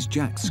motorized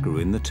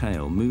jackscrew in the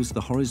tail moves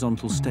the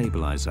horizontal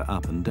stabilizer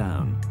up and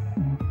down.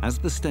 As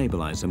the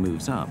stabilizer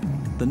moves up,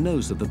 the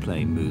nose of the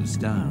plane moves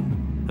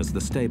down. As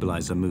the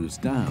stabilizer moves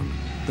down,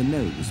 the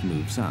nose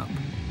moves up.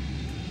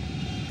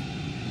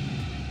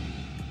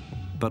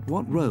 But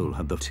what role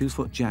had the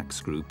 2-foot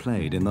jackscrew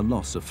played in the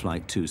loss of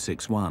Flight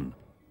 261?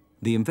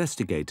 The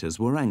investigators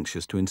were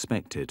anxious to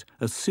inspect it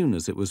as soon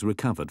as it was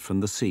recovered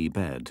from the sea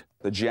bed.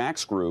 The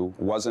jackscrew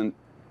wasn't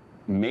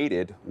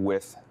mated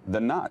with the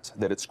nut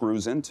that it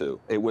screws into.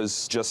 It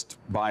was just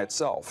by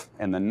itself,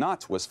 and the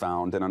nut was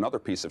found in another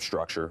piece of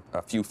structure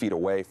a few feet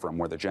away from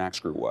where the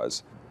jackscrew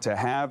was. To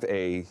have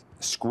a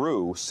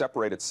screw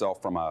separate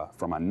itself from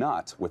a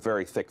nut with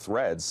very thick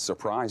threads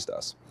surprised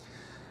us.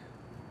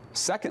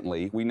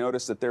 Secondly, we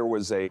noticed that there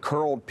was a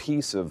curled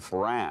piece of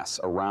brass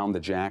around the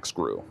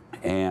jackscrew,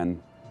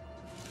 and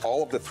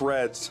all of the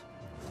threads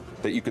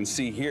that you can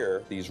see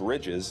here, these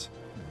ridges,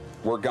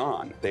 were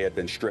gone. They had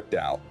been stripped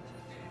out,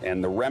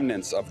 and the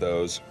remnants of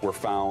those were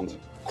found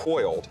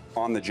coiled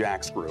on the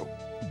jackscrew.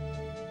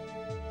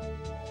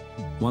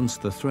 Once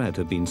the thread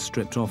had been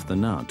stripped off the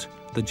nut,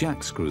 the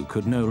jackscrew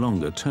could no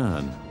longer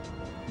turn.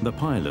 The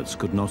pilots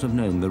could not have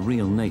known the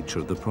real nature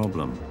of the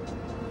problem.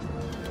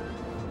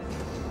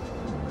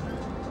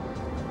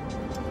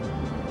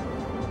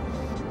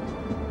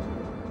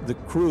 The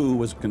crew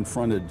was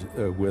confronted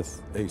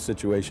with a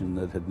situation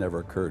that had never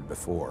occurred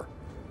before.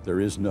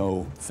 There is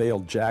no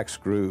failed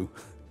jackscrew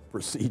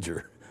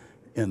procedure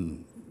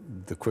in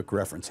the quick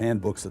reference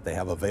handbooks that they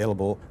have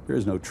available. There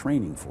is no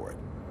training for it.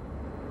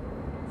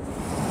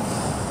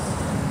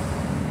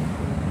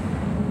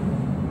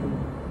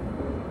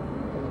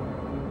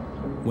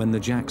 When the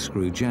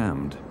jackscrew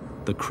jammed,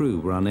 the crew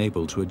were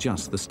unable to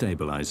adjust the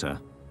stabilizer.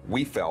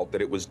 We felt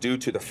that it was due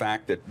to the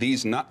fact that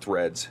these nut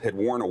threads had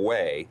worn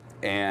away,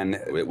 and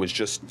it was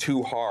just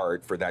too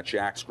hard for that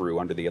jackscrew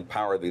under the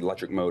power of the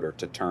electric motor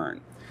to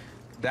turn.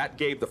 That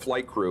gave the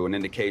flight crew an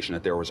indication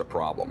that there was a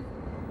problem.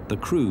 The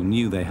crew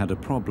knew they had a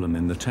problem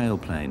in the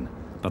tailplane,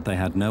 but they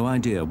had no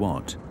idea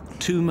what.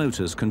 2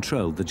 motors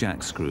controlled the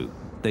jackscrew.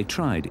 They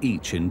tried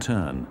each in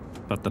turn,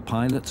 but the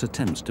pilot's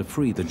attempts to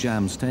free the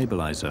jammed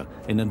stabilizer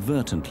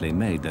inadvertently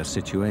made their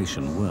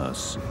situation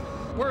worse.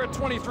 We're at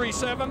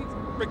 23.7.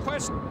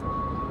 Request.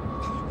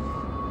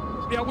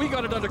 Yeah, we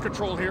got it under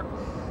control here.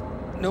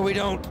 No, we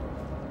don't.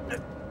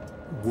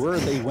 Where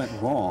they went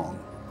wrong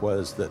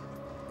was that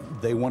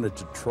they wanted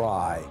to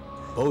try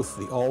both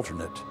the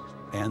alternate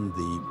and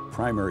the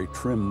primary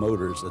trim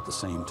motors at the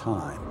same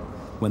time.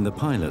 When the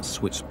pilots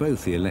switched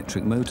both the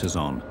electric motors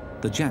on,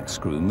 the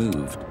jackscrew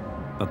moved,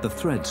 but the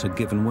threads had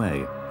given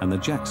way, and the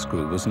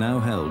jackscrew was now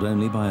held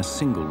only by a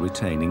single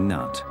retaining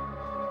nut.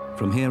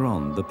 From here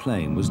on, the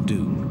plane was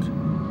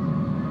doomed.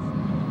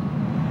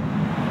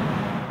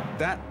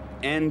 That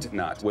end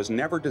nut was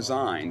never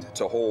designed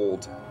to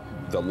hold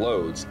the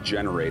loads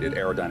generated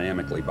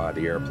aerodynamically by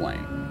the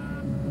airplane.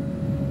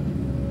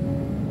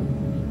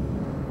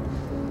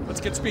 Let's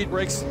get speed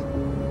brakes.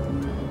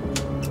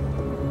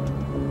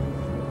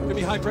 Give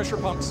me high pressure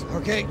pumps.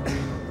 Okay.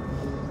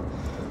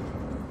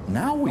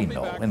 Now we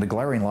know, in the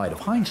glaring light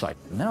of hindsight,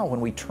 now when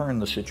we turn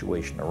the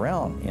situation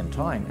around in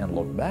time and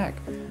look back,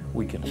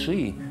 we can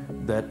see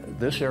that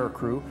this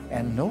aircrew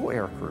and no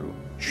aircrew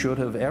should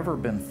have ever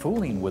been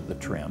fooling with the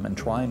trim and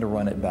trying to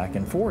run it back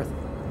and forth.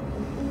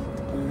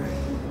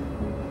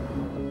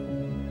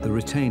 The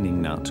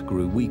retaining nut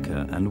grew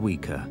weaker and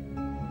weaker.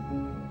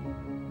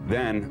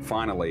 Then,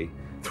 finally,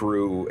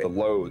 through the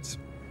loads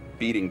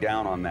beating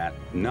down on that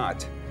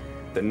nut,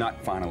 the nut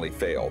finally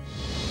failed.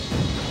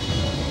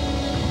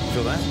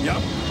 Feel that?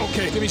 Yep.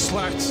 Okay, give me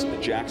slats. The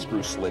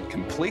jackscrew slid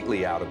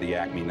completely out of the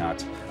Acme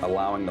nut,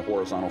 allowing the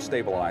horizontal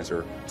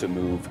stabilizer to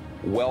move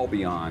well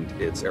beyond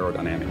its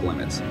aerodynamic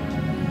limits.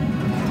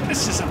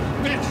 This is a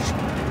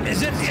bitch.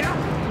 Is it? Yeah.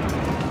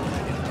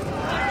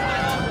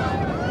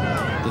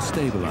 The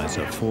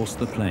stabilizer forced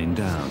the plane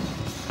down,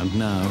 and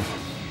now,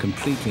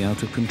 completely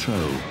out of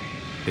control,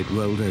 it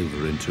rolled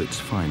over into its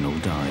final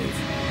dive.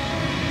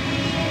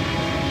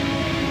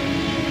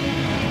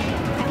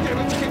 Okay,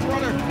 let's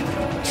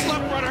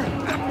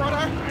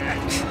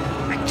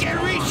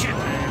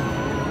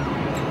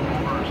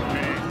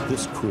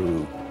this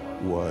crew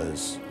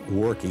was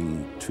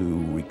working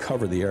to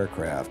recover the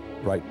aircraft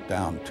right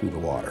down to the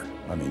water.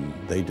 I mean,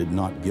 they did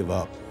not give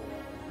up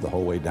the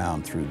whole way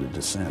down through the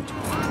descent.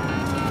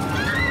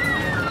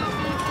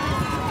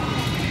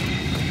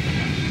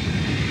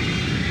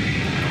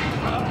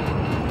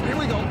 Here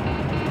we go.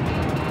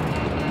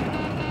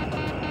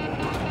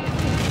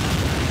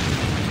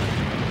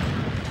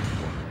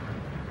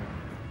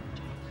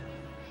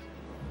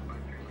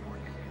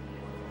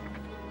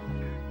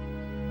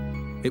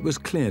 It was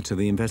clear to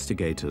the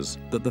investigators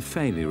that the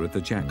failure of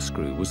the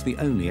jackscrew was the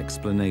only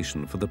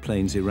explanation for the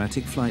plane's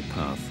erratic flight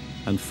path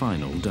and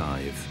final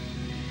dive.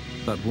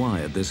 But why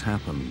had this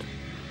happened?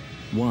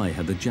 Why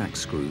had the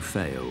jackscrew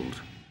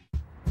failed?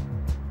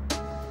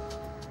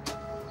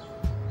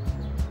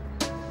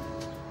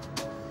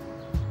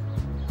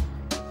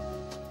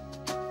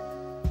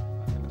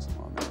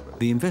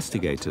 The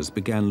investigators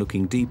began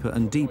looking deeper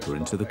and deeper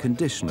into the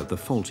condition of the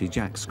faulty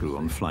jackscrew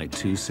on Flight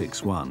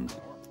 261.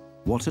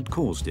 What had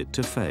caused it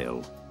to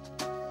fail?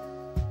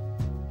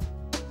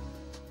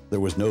 There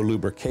was no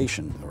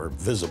lubrication or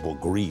visible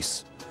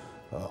grease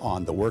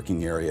on the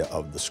working area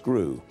of the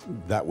screw.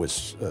 That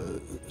was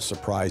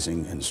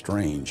surprising and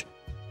strange.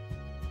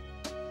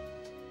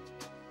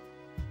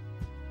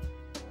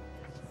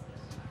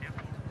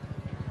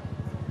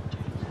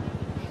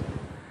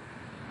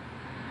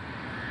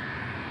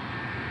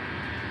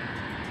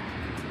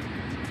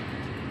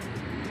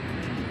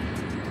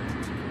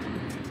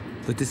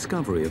 The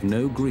discovery of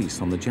no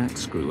grease on the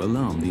jackscrew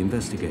alarmed the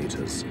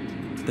investigators.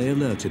 They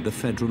alerted the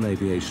Federal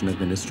Aviation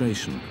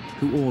Administration,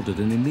 who ordered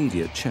an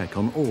immediate check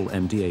on all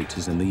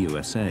MD-80s in the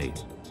USA.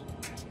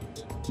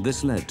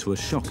 This led to a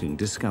shocking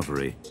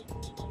discovery.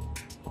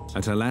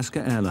 At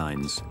Alaska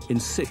Airlines, in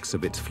 6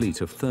 of its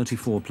fleet of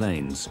 34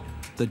 planes,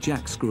 the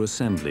jackscrew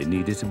assembly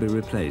needed to be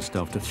replaced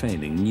after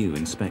failing new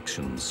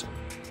inspections.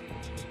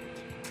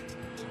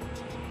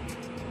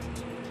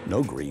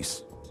 No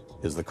grease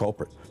is the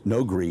culprit.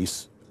 No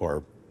grease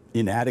or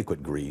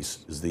inadequate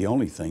grease is the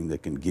only thing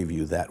that can give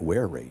you that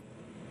wear rate.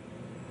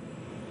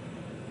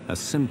 A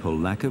simple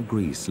lack of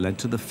grease led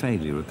to the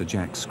failure of the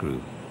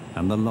jackscrew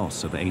and the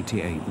loss of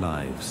 88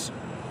 lives.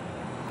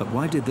 But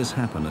why did this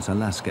happen at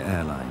Alaska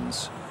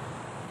Airlines?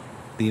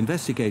 The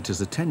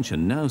investigators'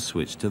 attention now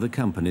switched to the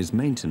company's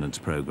maintenance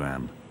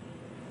program.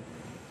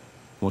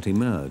 What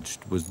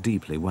emerged was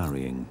deeply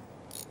worrying.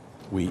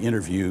 We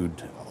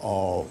interviewed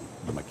all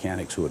the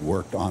mechanics who had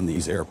worked on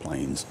these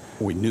airplanes.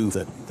 We knew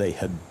that they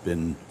had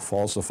been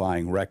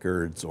falsifying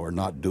records or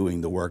not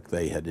doing the work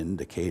they had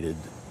indicated.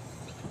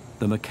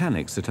 The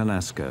mechanics at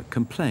Alaska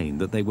complained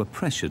that they were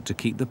pressured to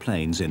keep the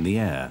planes in the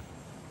air,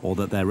 or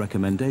that their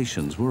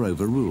recommendations were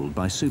overruled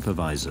by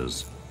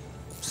supervisors.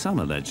 Some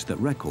alleged that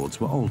records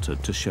were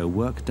altered to show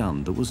work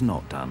done that was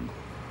not done.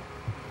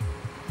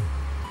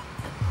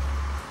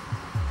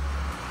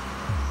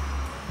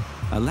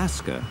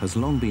 Alaska has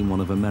long been one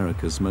of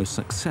America's most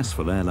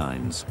successful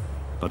airlines,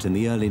 but in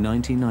the early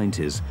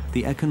 1990s,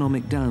 the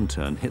economic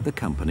downturn hit the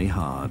company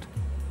hard.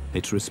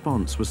 Its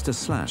response was to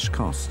slash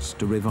costs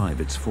to revive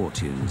its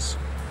fortunes.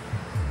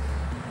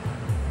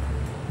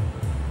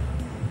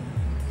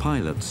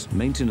 Pilots,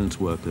 maintenance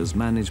workers,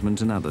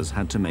 management and others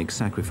had to make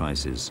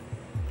sacrifices.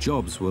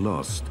 Jobs were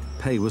lost,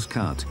 pay was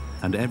cut,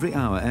 and every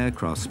hour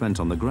aircraft spent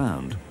on the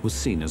ground was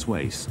seen as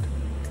waste.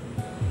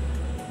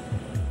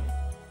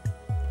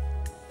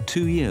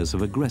 2 years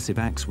of aggressive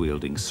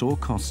axe-wielding saw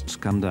costs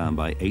come down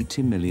by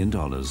 $80 million.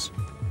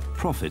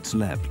 Profits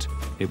leapt.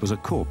 It was a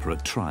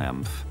corporate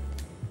triumph.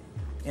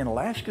 In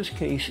Alaska's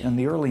case, in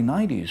the early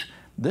 90s,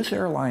 this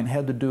airline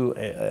had to do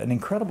an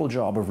incredible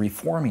job of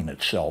reforming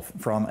itself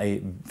from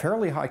a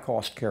fairly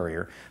high-cost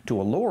carrier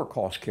to a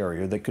lower-cost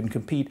carrier that can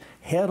compete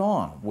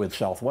head-on with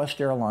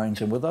Southwest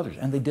Airlines and with others.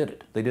 And they did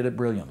it. They did it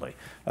brilliantly.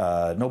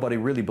 Nobody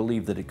really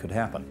believed that it could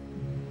happen.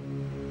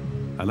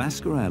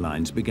 Alaska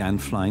Airlines began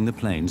flying the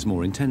planes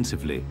more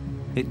intensively.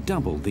 It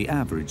doubled the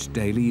average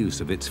daily use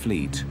of its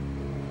fleet.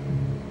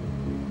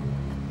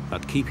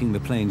 But keeping the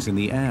planes in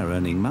the air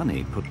earning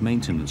money put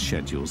maintenance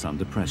schedules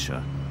under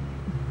pressure.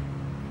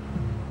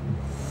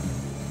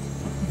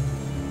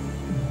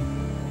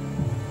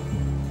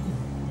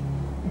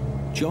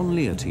 John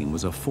Leotine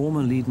was a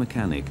former lead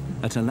mechanic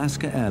at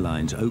Alaska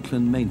Airlines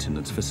Oakland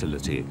maintenance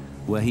facility,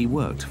 where he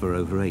worked for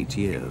over 8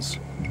 years.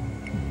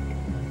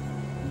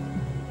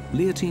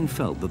 Leotine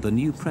felt that the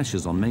new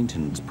pressures on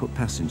maintenance put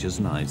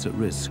passengers' lives at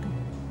risk.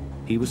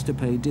 He was to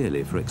pay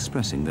dearly for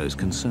expressing those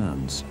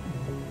concerns.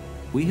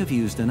 We have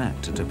used an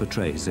actor to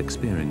portray his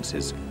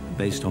experiences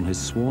based on his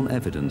sworn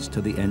evidence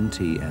to the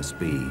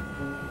NTSB.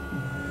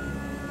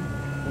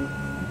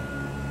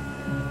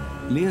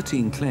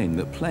 Leotine claimed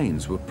that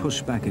planes were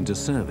pushed back into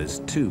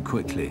service too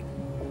quickly.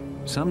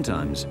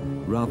 Sometimes,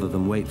 rather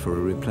than wait for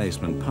a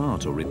replacement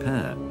part or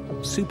repair,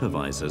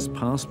 supervisors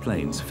passed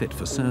planes fit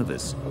for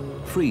service,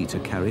 free to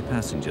carry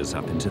passengers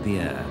up into the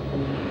air.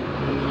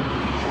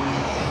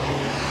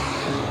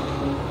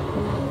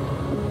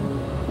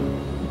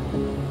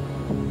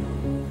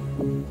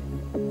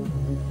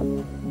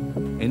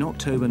 In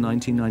October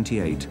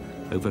 1998,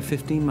 over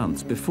 15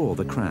 months before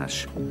the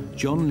crash,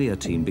 John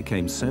Leontine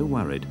became so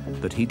worried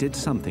that he did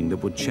something that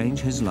would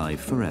change his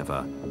life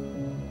forever.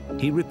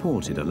 He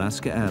reported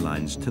Alaska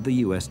Airlines to the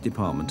U.S.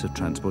 Department of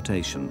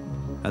Transportation,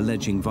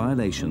 alleging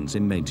violations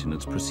in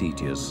maintenance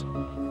procedures.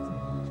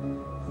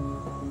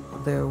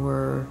 There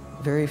were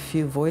very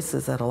few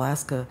voices at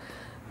Alaska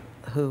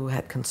who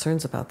had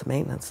concerns about the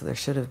maintenance. There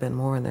should have been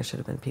more, and there should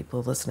have been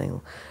people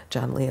listening.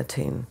 John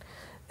Leontine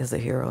is a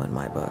hero in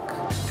my book.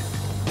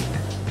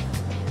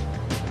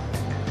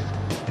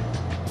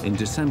 In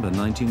December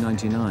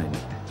 1999,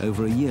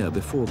 over a year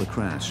before the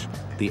crash,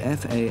 the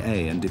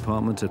FAA and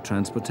Department of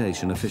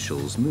Transportation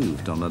officials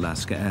moved on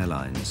Alaska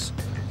Airlines.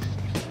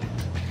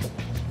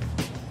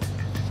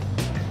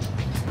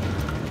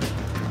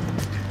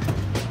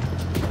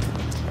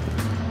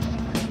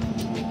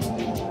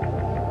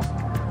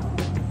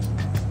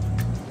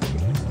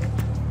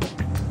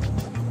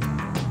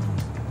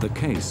 The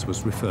case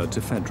was referred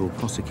to federal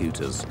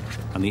prosecutors,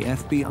 and the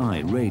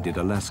FBI raided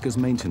Alaska's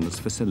maintenance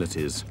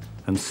facilities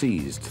and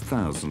seized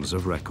thousands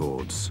of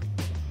records.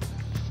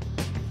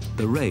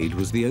 The raid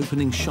was the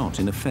opening shot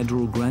in a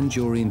federal grand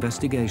jury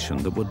investigation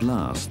that would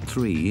last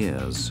 3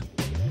 years.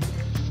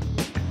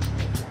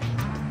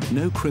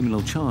 No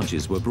criminal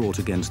charges were brought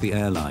against the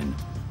airline.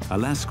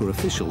 Alaska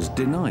officials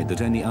denied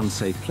that any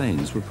unsafe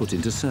planes were put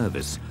into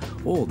service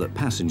or that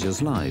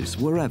passengers' lives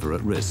were ever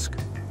at risk.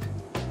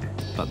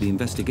 But the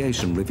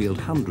investigation revealed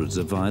hundreds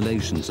of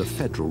violations of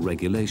federal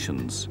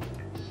regulations.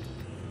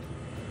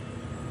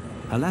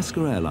 Alaska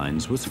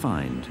Airlines was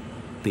fined.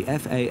 The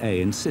FAA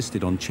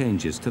insisted on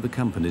changes to the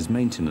company's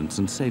maintenance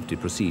and safety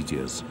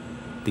procedures.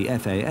 The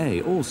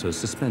FAA also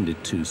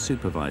suspended 2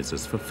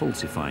 supervisors for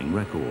falsifying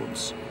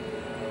records.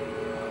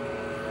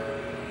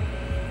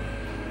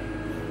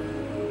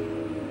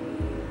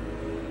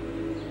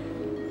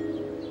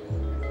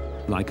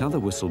 Like other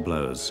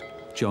whistleblowers,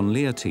 John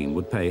Leontine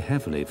would pay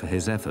heavily for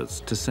his efforts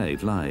to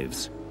save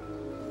lives.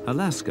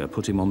 Alaska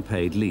put him on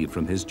paid leave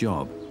from his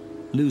job,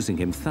 losing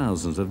him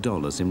thousands of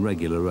dollars in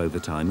regular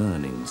overtime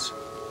earnings.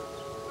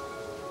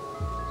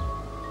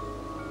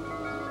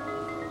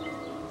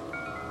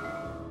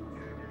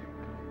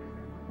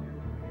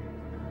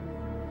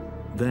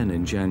 Then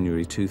in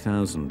January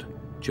 2000,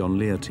 John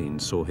Leontine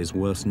saw his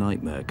worst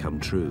nightmare come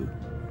true.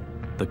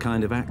 The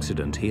kind of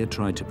accident he had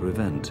tried to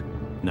prevent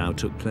now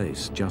took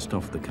place just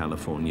off the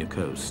California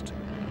coast.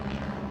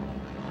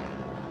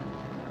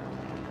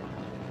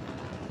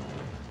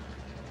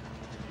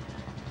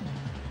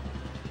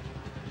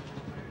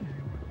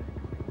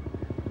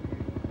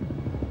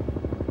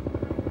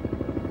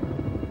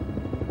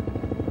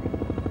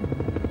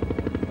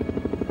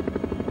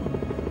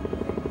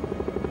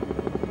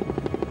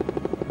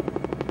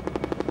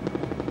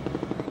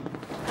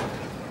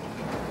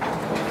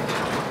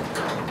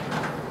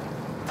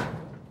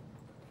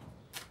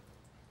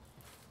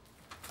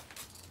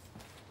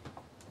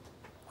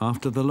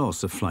 After the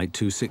loss of Flight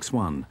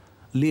 261,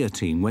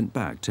 Leontine went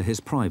back to his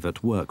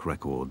private work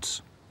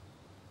records.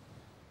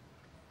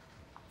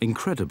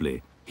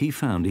 Incredibly, he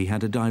found he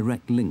had a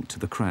direct link to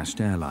the crashed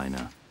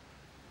airliner.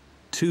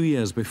 2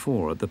 years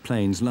before, at the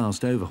plane's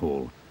last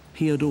overhaul,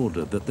 he had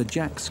ordered that the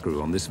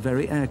jackscrew on this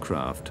very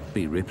aircraft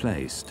be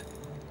replaced.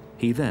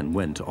 He then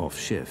went off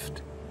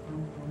shift.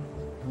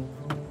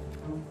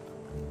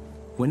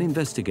 When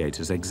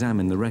investigators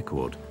examined the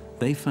record,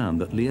 they found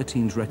that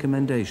Leontine's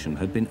recommendation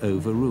had been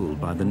overruled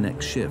by the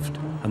next shift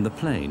and the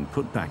plane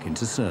put back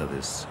into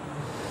service.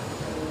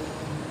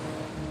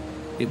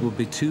 It would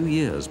be 2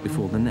 years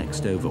before the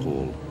next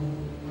overhaul,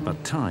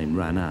 but time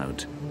ran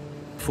out.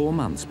 4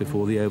 months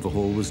before the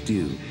overhaul was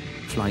due,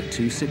 Flight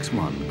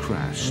 261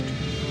 crashed.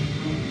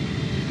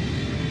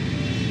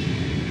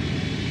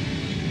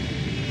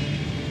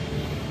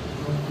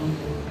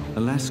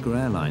 Alaska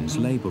Airlines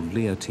labeled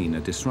Leontine a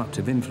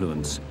disruptive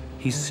influence.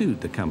 He sued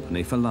the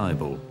company for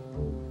libel.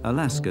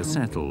 Alaska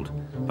settled,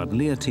 but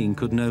Leontine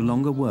could no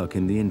longer work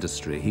in the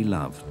industry he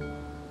loved.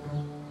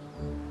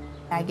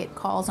 I get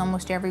calls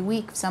almost every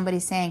week of somebody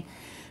saying,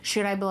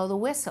 should I blow the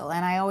whistle?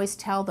 And I always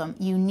tell them,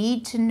 you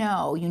need to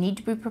know, you need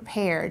to be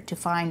prepared to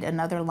find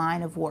another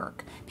line of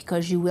work,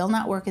 because you will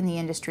not work in the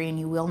industry and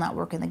you will not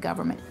work in the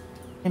government.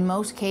 In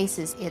most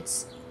cases,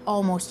 it's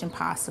almost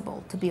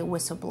impossible to be a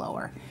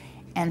whistleblower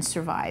and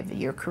survive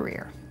your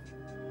career.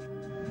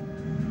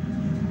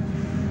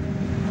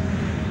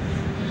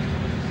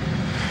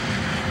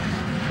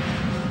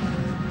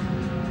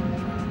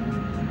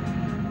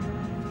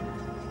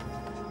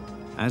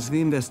 As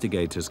the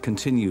investigators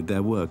continued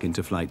their work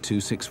into Flight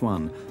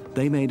 261,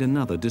 they made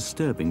another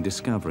disturbing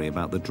discovery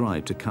about the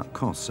drive to cut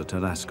costs at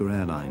Alaska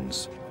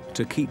Airlines.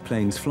 To keep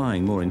planes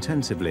flying more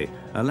intensively,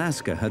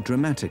 Alaska had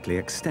dramatically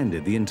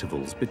extended the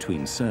intervals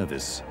between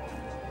service.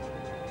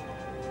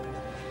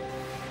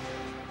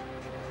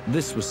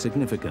 This was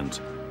significant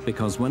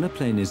because when a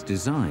plane is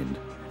designed,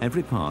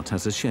 every part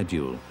has a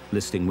schedule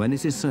listing when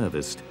it is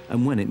serviced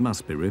and when it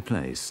must be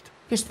replaced.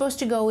 You're supposed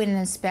to go in and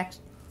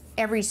inspect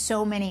every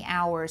so many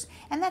hours,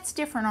 and that's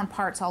different on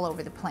parts all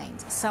over the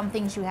planes. Some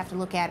things you have to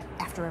look at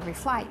after every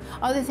flight.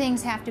 Other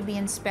things have to be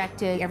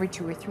inspected every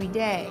 2 or 3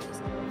 days.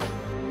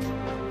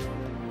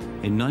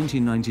 In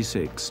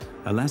 1996,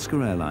 Alaska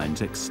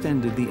Airlines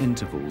extended the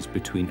intervals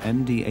between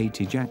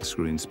MD-80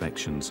 jackscrew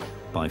inspections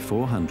by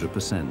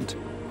 400%.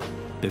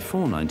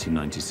 Before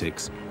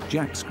 1996,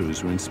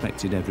 jackscrews were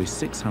inspected every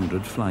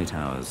 600 flight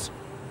hours.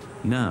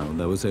 Now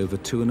there was over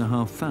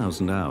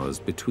 2,500 hours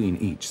between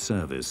each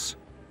service.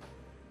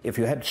 If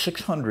you had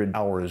 600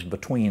 hours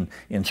between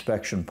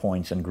inspection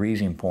points and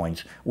greasing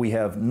points, we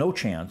have no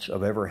chance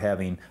of ever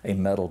having a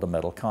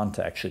metal-to-metal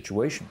contact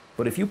situation.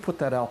 But if you put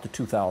that out to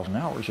 2,000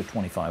 hours or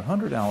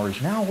 2,500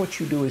 hours, now what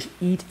you do is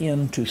eat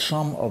into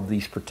some of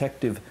these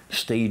protective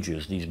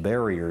stages, these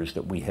barriers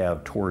that we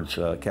have towards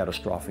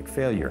catastrophic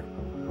failure.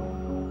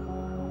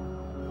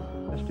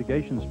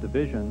 Investigations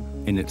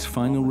Division. In its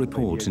final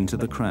report into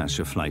the crash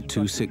of Flight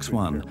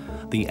 261,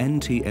 the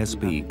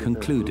NTSB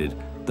concluded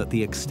that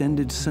the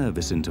extended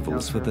service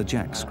intervals for the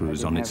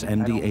jackscrews on its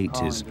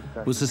MD-80s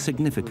was a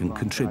significant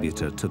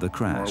contributor to the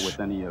crash. Or with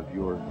any of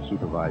your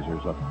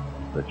supervisors up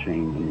the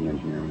chain in the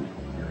engineering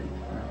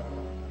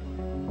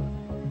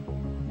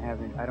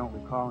area. I don't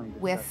recall any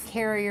with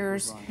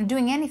carriers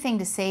doing anything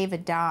to save a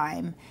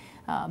dime,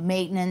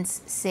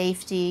 maintenance,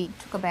 safety,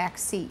 took a back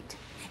seat.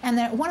 And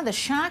then one of the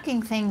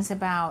shocking things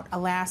about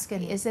Alaska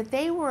is that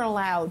they were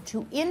allowed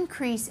to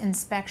increase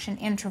inspection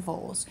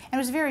intervals. And it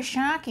was very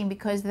shocking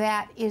because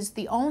that is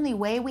the only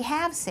way we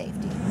have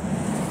safety.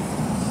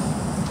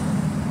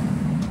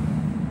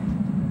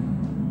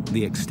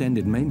 The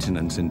extended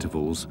maintenance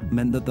intervals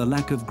meant that the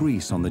lack of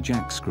grease on the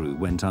jackscrew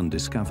went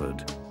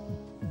undiscovered.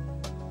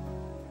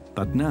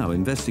 But now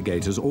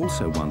investigators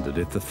also wondered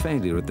if the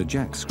failure of the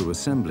jackscrew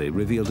assembly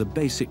revealed a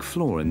basic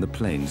flaw in the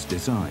plane's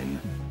design.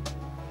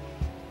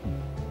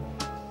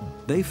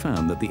 They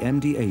found that the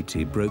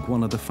MD-80 broke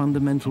one of the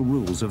fundamental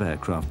rules of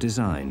aircraft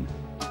design.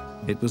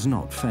 It was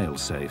not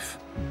fail-safe.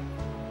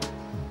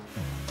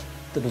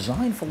 The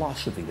design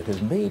philosophy that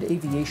has made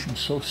aviation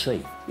so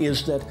safe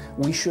is that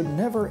we should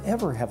never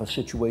ever have a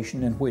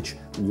situation in which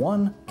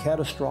one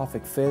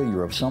catastrophic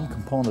failure of some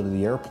component of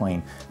the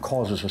airplane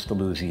causes us to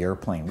lose the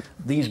airplane.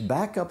 These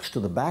backups to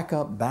the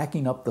backup,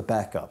 backing up the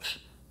backups,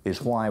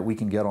 is why we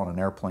can get on an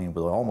airplane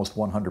with almost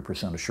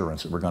 100%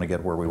 assurance that we're going to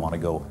get where we want to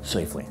go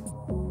safely.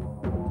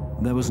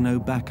 There was no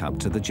backup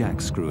to the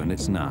jackscrew and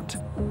its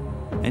nut.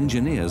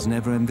 Engineers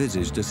never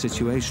envisaged a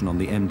situation on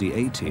the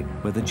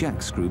MD-80 where the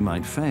jackscrew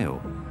might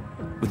fail.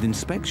 With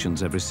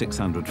inspections every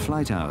 600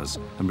 flight hours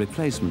and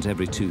replacement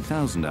every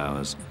 2,000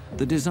 hours,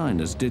 the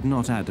designers did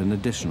not add an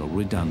additional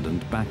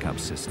redundant backup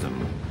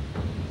system.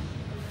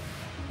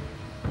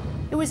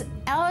 It was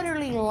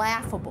utterly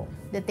laughable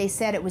that they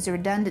said it was a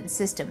redundant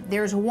system.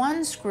 There's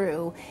one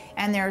screw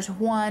and there's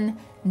one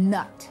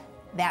nut.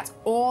 That's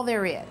all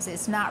there is.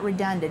 It's not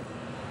redundant.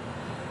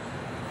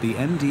 The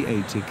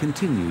MD-80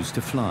 continues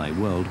to fly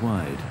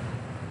worldwide.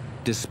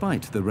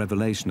 Despite the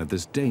revelation of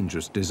this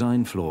dangerous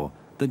design flaw,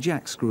 the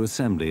jackscrew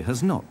assembly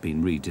has not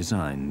been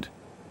redesigned.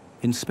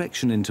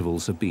 Inspection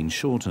intervals have been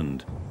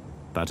shortened,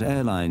 but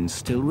airlines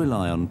still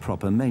rely on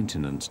proper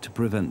maintenance to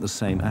prevent the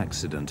same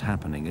accident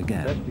happening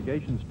again.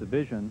 Investigations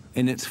Division.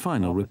 In its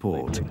final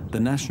report, the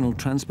National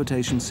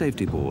Transportation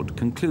Safety Board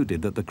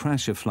concluded that the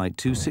crash of Flight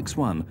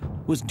 261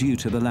 was due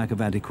to the lack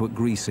of adequate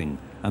greasing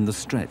and the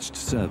stretched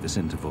service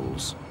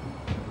intervals.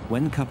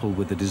 When coupled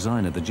with the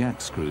design of the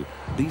jackscrew,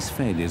 these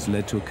failures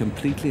led to a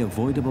completely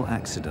avoidable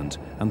accident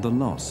and the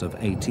loss of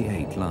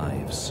 88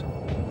 lives.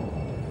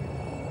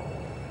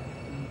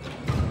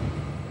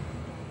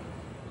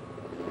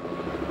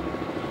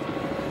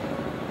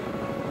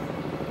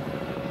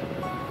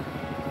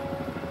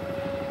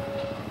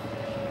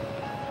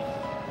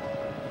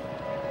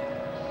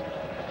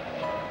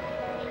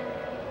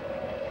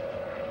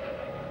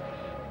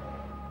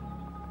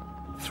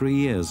 Three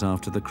years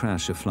after the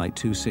crash of Flight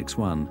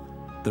 261,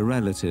 the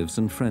relatives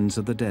and friends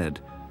of the dead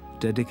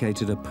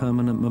dedicated a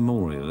permanent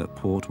memorial at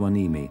Port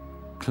Hueneme,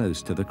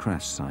 close to the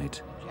crash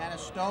site.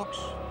 Janice Stokes.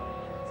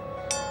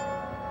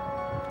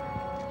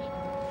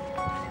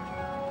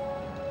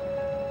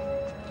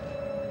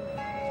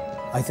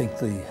 I think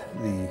the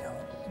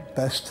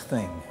best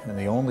thing and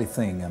the only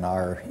thing in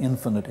our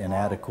infinite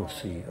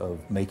inadequacy of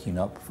making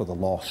up for the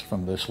loss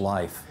from this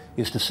life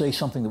is to say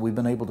something that we've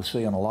been able to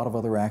say on a lot of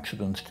other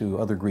accidents to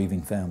other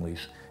grieving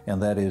families, and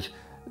that is,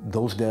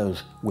 those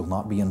deaths will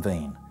not be in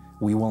vain.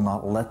 We will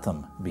not let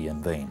them be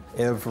in vain.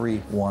 Every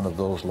one of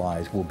those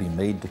lives will be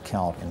made to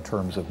count in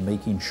terms of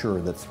making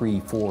sure that 3,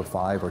 4,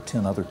 5, or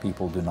 10 other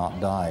people do not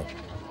die.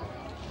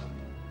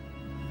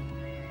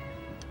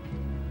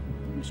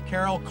 Miss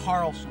Carol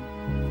Carlson.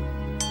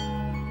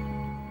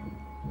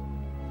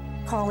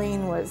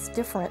 Colleen was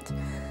different.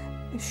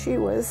 She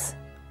was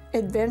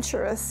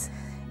adventurous,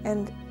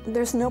 and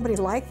there's nobody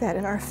like that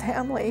in our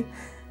family.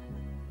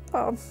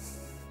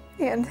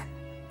 And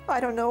I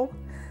don't know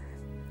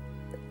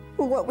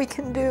what we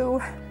can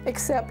do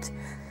except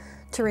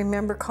to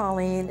remember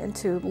Colleen and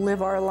to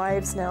live our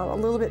lives now a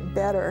little bit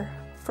better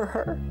for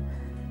her.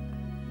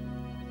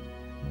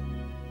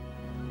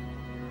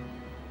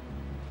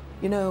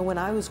 You know, when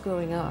I was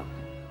growing up,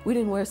 we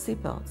didn't wear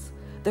seatbelts.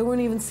 There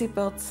weren't even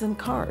seatbelts in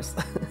cars.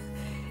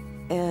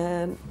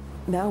 And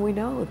now we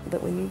know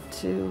that we need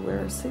to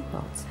wear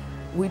seatbelts.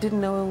 We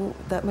didn't know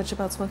that much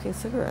about smoking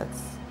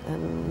cigarettes,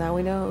 and now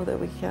we know that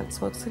we can't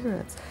smoke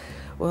cigarettes.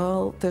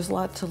 Well, there's a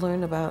lot to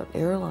learn about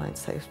airline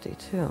safety,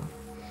 too.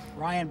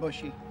 Ryan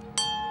Bushy.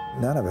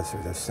 None of us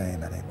are the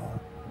same anymore.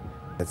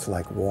 It's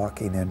like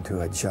walking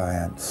into a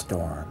giant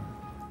storm.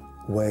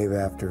 Wave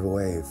after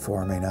wave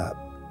forming up,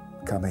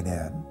 coming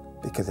in,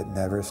 because it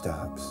never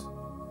stops.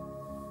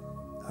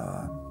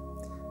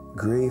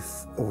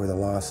 Grief over the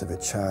loss of a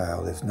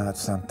child is not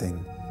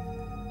something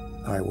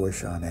I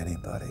wish on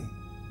anybody.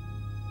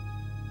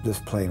 This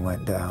plane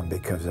went down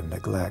because of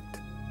neglect.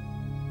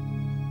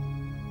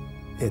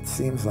 It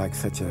seems like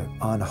such an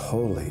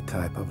unholy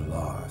type of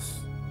loss.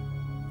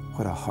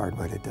 What a hard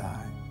way to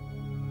die.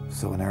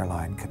 So an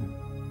airline can,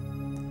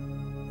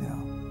 you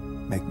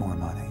know, make more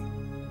money.